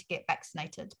they're going to get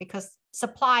vaccinated because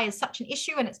supply is such an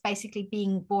issue and it's basically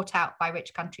being bought out by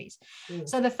rich countries.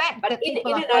 So the fact that in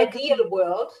an ideal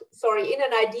world,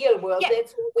 yeah,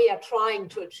 that's what we are trying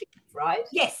to achieve, right?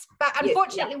 Yes, but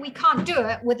unfortunately we can't do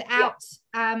it without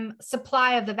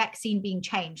supply of the vaccine being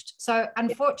changed. So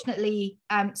unfortunately,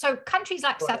 so countries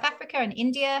like South Africa and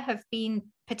India have been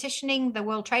petitioning the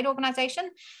World Trade Organization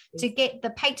to get the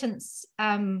patents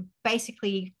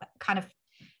basically kind of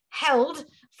held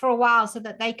for a while so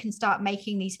that they can start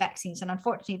making these vaccines. And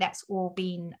unfortunately, that's all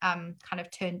been kind of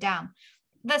turned down.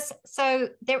 So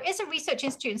there is a research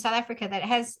institute in South Africa that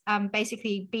has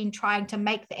basically been trying to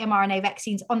make the mRNA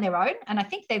vaccines on their own. And I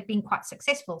think they've been quite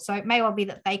successful. So it may well be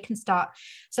that they can start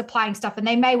supplying stuff, and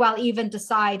they may well even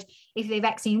decide if their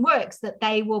vaccine works that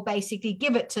they will basically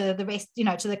give it to the rest, you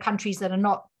know, to the countries that are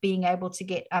not being able to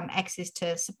get access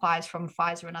to supplies from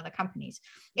Pfizer and other companies.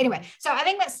 Anyway, so I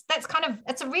think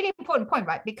that's a really important point,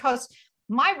 right? Because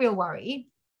my real worry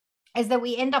is that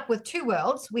we end up with two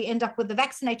worlds. We end up with the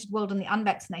vaccinated world and the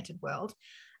unvaccinated world.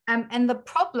 And the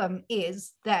problem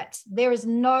is that there is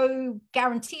no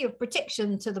guarantee of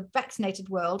protection to the vaccinated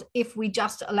world if we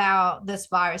just allow this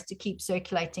virus to keep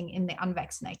circulating in the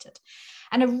unvaccinated.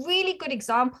 And a really good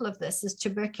example of this is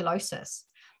tuberculosis.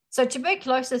 So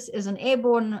tuberculosis is an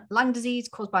airborne lung disease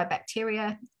caused by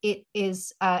bacteria. It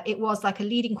was like a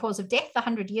leading cause of death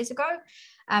 100 years ago.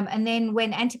 And then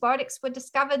when antibiotics were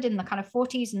discovered in the kind of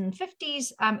 40s and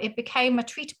 50s, it became a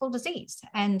treatable disease.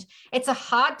 And it's a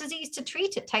hard disease to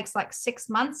treat. It takes like 6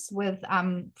 months with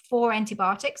 4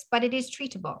 antibiotics, but it is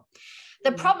treatable.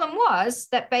 The problem was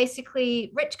that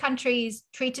basically rich countries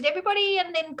treated everybody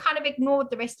and then kind of ignored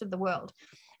the rest of the world.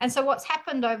 And so what's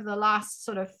happened over the last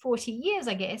sort of 40 years,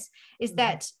 I guess, is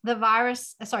that the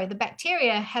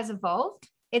bacteria has evolved.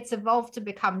 It's evolved to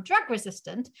become drug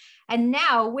resistant. And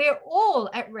now we're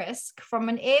all at risk from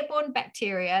an airborne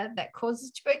bacteria that causes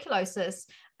tuberculosis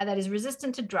and that is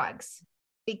resistant to drugs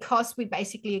because we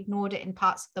basically ignored it in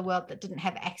parts of the world that didn't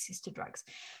have access to drugs.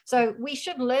 So we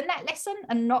should learn that lesson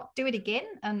and not do it again.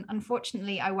 And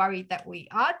unfortunately, I worry that we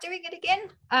are doing it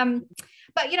again.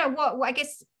 But you know what, I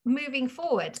guess moving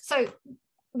forward, so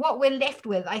what we're left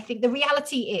with, I think the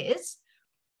reality is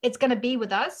it's going to be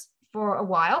with us for a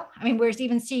while. I mean, we're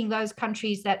even seeing those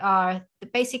countries that are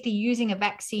basically using a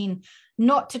vaccine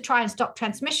not to try and stop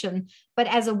transmission, but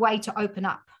as a way to open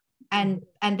up. And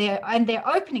they're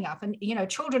opening up, and you know,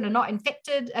 children are not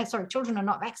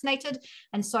vaccinated,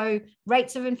 and so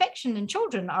rates of infection in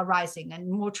children are rising, and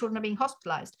more children are being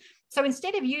hospitalized. So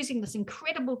instead of using this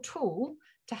incredible tool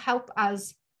to help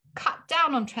us cut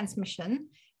down on transmission,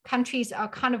 countries are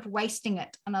kind of wasting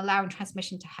it and allowing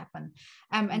transmission to happen.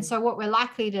 And so what we're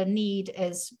likely to need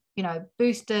is, you know,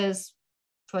 boosters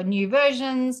for new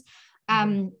versions.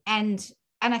 And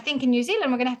I think in New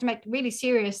Zealand, we're going to have to make really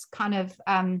serious kind of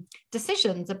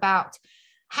decisions about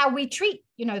how we treat,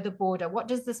 you know, the border. What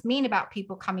does this mean about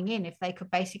people coming in if they could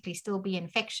basically still be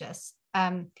infectious,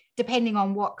 depending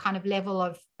on what kind of level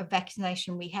of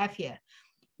vaccination we have here.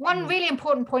 One really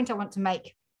important point I want to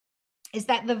make is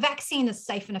that the vaccine is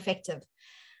safe and effective,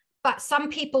 but some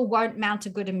people won't mount a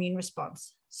good immune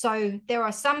response. So there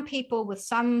are some people with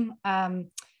some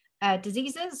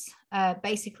diseases,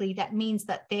 basically that means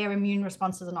that their immune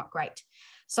responses are not great.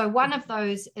 So one of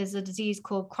those is a disease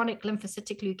called chronic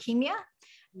lymphocytic leukemia.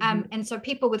 And so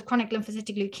people with chronic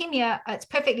lymphocytic leukemia, it's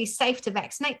perfectly safe to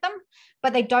vaccinate them,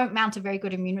 but they don't mount a very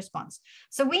good immune response.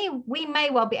 So we may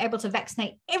well be able to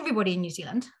vaccinate everybody in New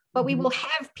Zealand, but we will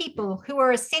have people who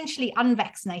are essentially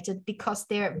unvaccinated because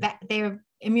their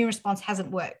immune response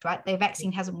hasn't worked, right? Their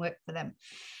vaccine hasn't worked for them.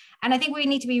 And I think we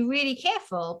need to be really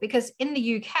careful because in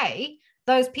the UK,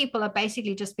 those people are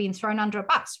basically just being thrown under a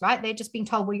bus, right? They're just being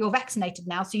told, well, you're vaccinated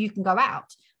now, so you can go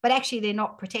out. But actually, they're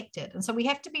not protected. And so we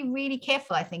have to be really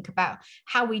careful, I think, about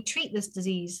how we treat this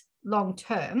disease long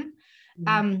term.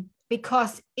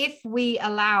 Because if we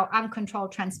allow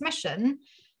uncontrolled transmission,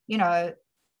 you know,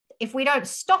 if we don't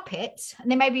stop it,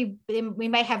 and we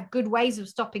may have good ways of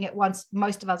stopping it once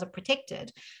most of us are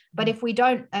protected. But if we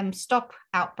don't stop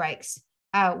outbreaks,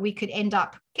 we could end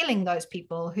up killing those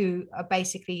people who are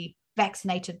basically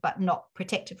vaccinated but not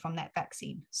protected from that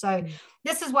vaccine. So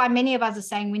this is why many of us are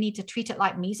saying we need to treat it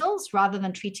like measles rather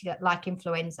than treating it like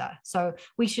influenza. So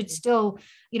we should still,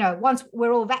 you know, once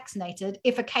we're all vaccinated,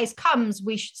 if a case comes,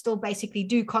 we should still basically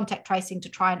do contact tracing to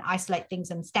try and isolate things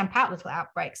and stamp out little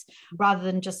outbreaks rather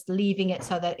than just leaving it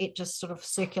so that it just sort of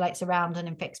circulates around and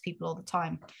infects people all the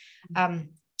time.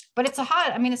 But it's a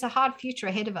hard future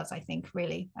ahead of us, I think,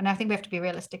 really. And I think we have to be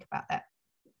realistic about that.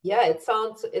 Yeah, it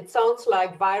sounds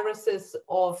like viruses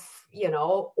of, you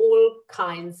know, all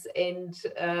kinds and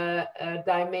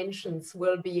dimensions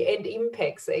will be, and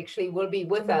impacts actually will be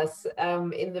with us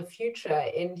in the future.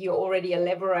 And you already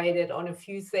elaborated on a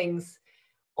few things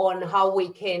on how we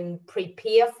can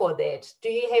prepare for that. Do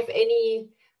you have any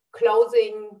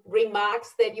closing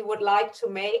remarks that you would like to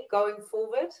make going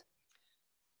forward?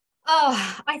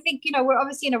 Oh, I think, you know, we're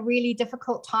obviously in a really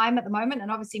difficult time at the moment,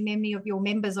 and obviously many of your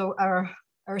members are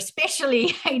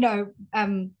especially, you know,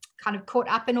 kind of caught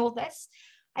up in all this.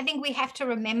 I think we have to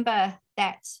remember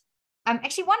that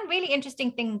actually one really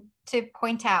interesting thing to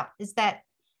point out is that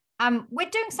we're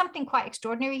doing something quite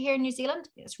extraordinary here in New Zealand.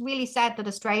 It's really sad that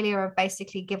Australia have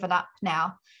basically given up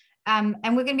now. And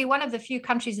we're going to be one of the few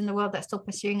countries in the world that's still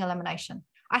pursuing elimination.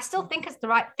 I still think it's the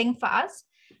right thing for us.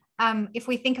 If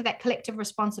we think of that collective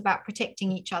response about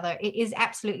protecting each other, it is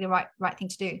absolutely the right thing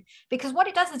to do. Because what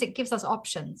it does is it gives us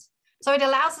options. So it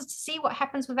allows us to see what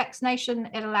happens with vaccination.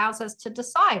 It allows us to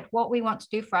decide what we want to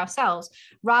do for ourselves,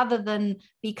 rather than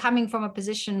be coming from a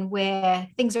position where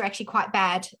things are actually quite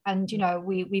bad and, you know,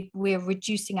 we're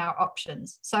reducing our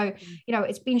options. So, you know,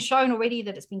 it's been shown already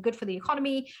that it's been good for the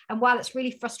economy. And while it's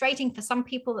really frustrating for some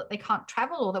people that they can't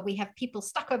travel, or that we have people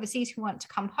stuck overseas who want to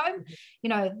come home, you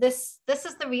know, this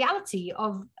is the reality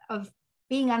of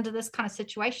being under this kind of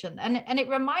situation. And it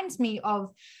reminds me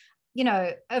of, you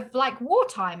know, of like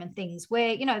wartime and things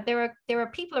where, you know, there are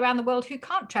people around the world who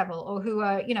can't travel, or who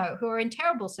are, you know, who are in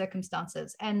terrible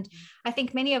circumstances. And I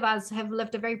think many of us have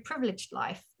lived a very privileged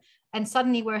life, and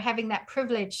suddenly we're having that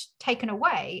privilege taken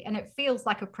away, and it feels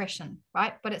like oppression,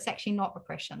 right? But it's actually not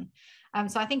oppression.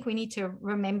 So I think we need to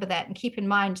remember that and keep in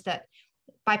mind that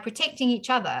by protecting each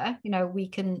other, you know, we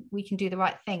can do the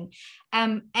right thing.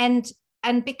 And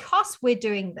because we're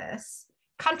doing this,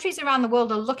 countries around the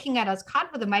world are looking at us kind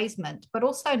of with amazement, but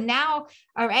also now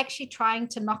are actually trying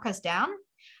to knock us down.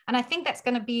 And I think that's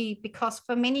going to be because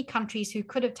for many countries who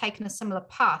could have taken a similar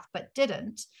path but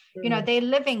didn't, you know, they're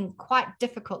living quite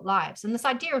difficult lives. And this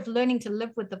idea of learning to live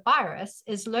with the virus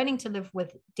is learning to live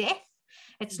with death.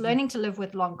 It's learning to live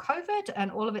with long COVID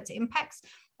and all of its impacts.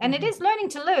 And it is learning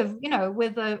to live, you know,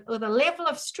 with a level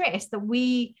of stress that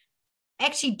we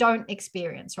actually don't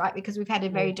experience, right? Because we've had a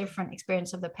very different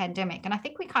experience of the pandemic. And I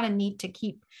think we kind of need to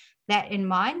keep that in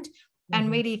mind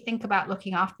and really think about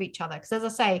looking after each other. Because as I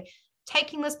say,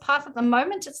 taking this path at the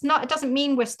moment, it doesn't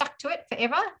mean we're stuck to it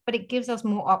forever, but it gives us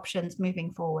more options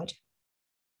moving forward.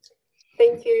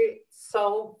 Thank you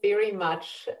so very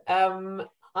much.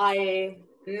 I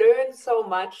learned so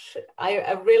much.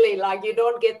 I really like, you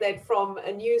don't get that from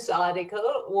a news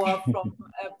article or from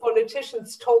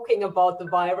politicians talking about the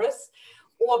virus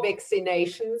or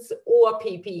vaccinations or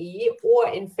PPE or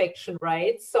infection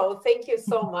rates. So thank you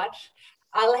so much.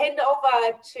 I'll hand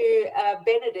over to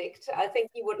Benedict. I think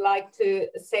he would like to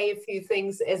say a few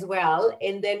things as well,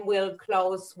 and then we'll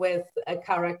close with a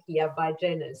karakia by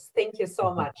Janice. Thank you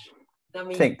so much.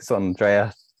 Thanks,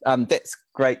 Andrea. That's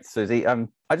great, Siouxsie.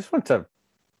 I just want to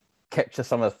capture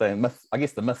some of the myths. I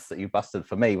guess the myths that you busted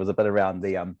for me was a bit around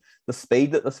the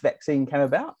speed that this vaccine came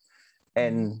about,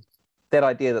 and that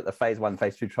idea that the phase 1,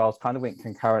 phase 2 trials kind of went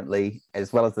concurrently,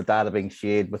 as well as the data being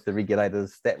shared with the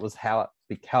regulators. That was how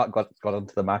it got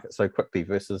into the market so quickly,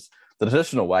 versus the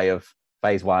traditional way of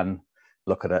phase 1,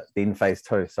 look at it, then phase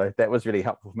 2. So that was really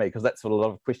helpful for me, because that's what a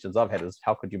lot of questions I've had is,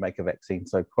 how could you make a vaccine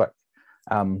so quick?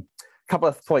 Couple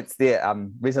of points there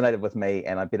resonated with me,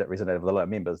 and I bet it resonated with a lot of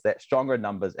members, that stronger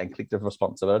numbers and collective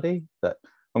responsibility. That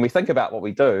when we think about what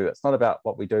we do, it's not about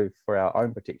what we do for our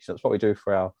own protection, it's what we do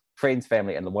for our friends,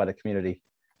 family, and the wider community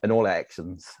in all our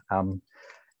actions.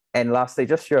 And lastly,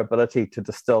 just your ability to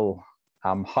distill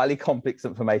highly complex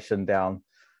information down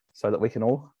so that we can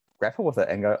all grapple with it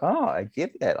and go, oh, I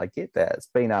get that. It's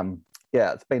been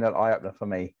it's been an eye-opener for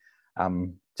me.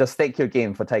 Just thank you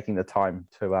again for taking the time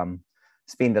to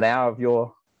spend an hour of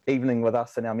your evening with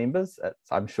us and our members.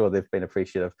 I'm sure they've been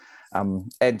appreciative.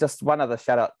 And just one other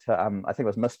shout out to, I think it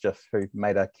was Mischief, who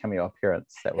made a cameo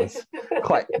appearance. That was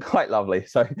quite lovely.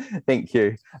 So thank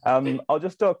you. I'll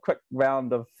just do a quick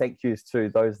round of thank yous to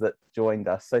those that joined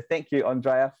us. So thank you,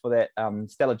 Andrea, for that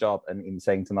stellar job in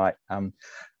emceeing tonight.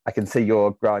 I can see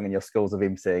you're growing in your skills of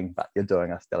emceeing, but you're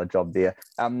doing a stellar job there.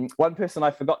 One person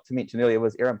I forgot to mention earlier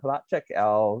was Erin Pilarczyk,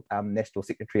 our National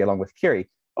Secretary, along with Kerry.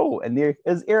 Oh, and there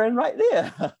is Erin right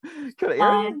there. Good,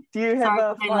 Erin. Do you have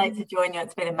Sorry for being late to join you.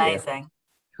 It's been amazing.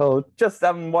 Yeah. Cool. Just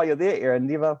while you're there, Erin,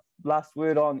 do you have a last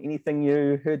word on anything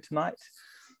you heard tonight?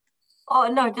 Oh,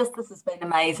 no, just this has been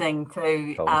amazing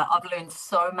too. Cool. I've learned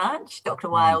so much. Dr.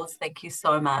 Wiles, thank you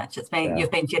so much. It's been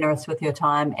You've been generous with your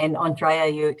time. And Andrea,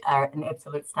 you are an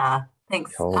absolute star.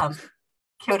 Thanks. Cool.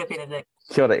 Kia ora, Benedict.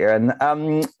 Kia ora,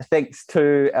 Erin. Thanks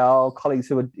to our colleagues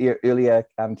who were here earlier,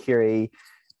 Kerry,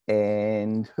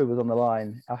 and who was on the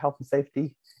line, our health and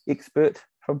safety expert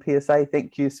from PSA.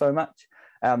 Thank you so much.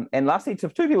 And lastly, to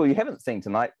two people you haven't seen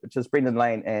tonight, which is Brendan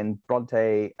Lane and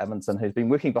Bronte Amundsen, who's been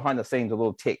working behind the scenes with a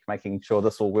little tech, making sure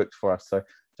this all works for us. So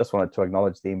just wanted to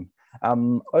acknowledge them.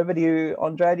 Over to you,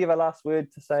 Andrea. Do you have a last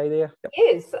word to say there? Yep.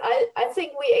 Yes, I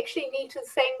think we actually need to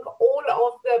thank all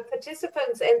of the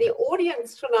participants and the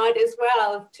audience tonight as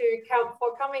well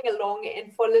for coming along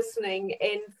and for listening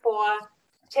and for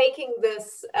taking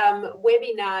this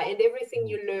webinar and everything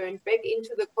you learned back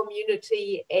into the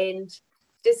community and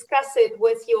discuss it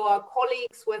with your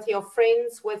colleagues, with your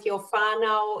friends, with your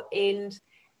whānau. And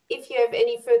if you have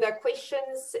any further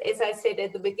questions, as I said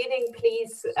at the beginning,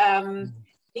 please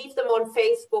leave them on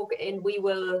Facebook and we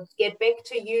will get back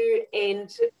to you. And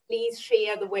please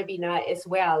share the webinar as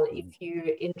well if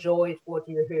you enjoyed what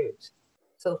you heard.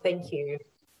 So thank you.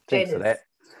 Thanks for that.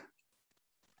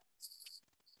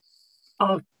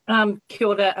 Oh, kia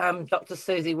ora, Dr.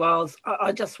 Siouxsie Wiles.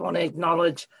 I just want to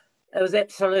acknowledge it was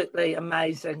absolutely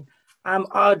amazing.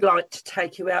 I'd like to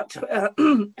take you out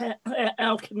to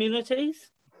our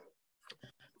communities,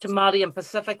 to Māori and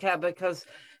Pacifica, because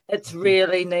it's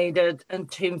really needed in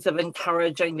terms of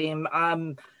encouraging them.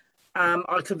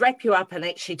 I could wrap you up and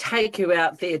actually take you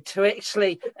out there to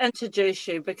actually introduce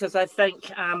you, because I think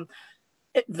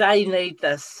they need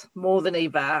this more than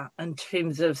ever in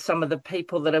terms of some of the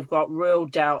people that have got real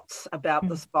doubts about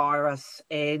this virus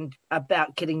and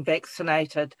about getting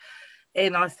vaccinated.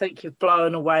 And I think you've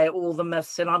blown away all the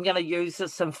myths, and I'm going to use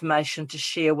this information to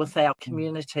share with our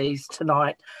communities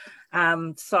tonight.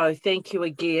 So thank you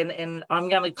again, and I'm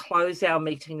going to close our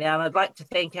meeting now. And I'd like to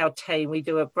thank our team. We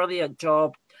do a brilliant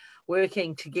job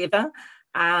working together.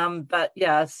 But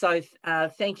yeah, so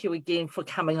thank you again for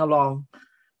coming along.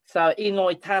 So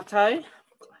inoi tātou.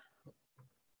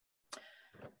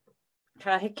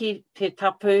 Ka hiki te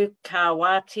tapu, ka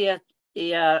wātia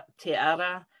ia te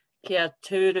ara, kia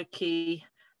tūruki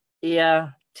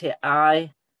ia te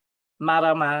ai,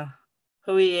 marama,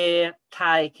 hui e,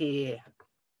 taiki e.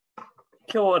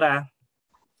 Kia ora.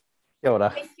 Kia ora.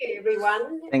 Thank you,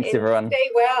 everyone. Thanks, everyone. Stay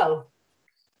well.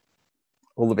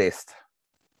 All the best.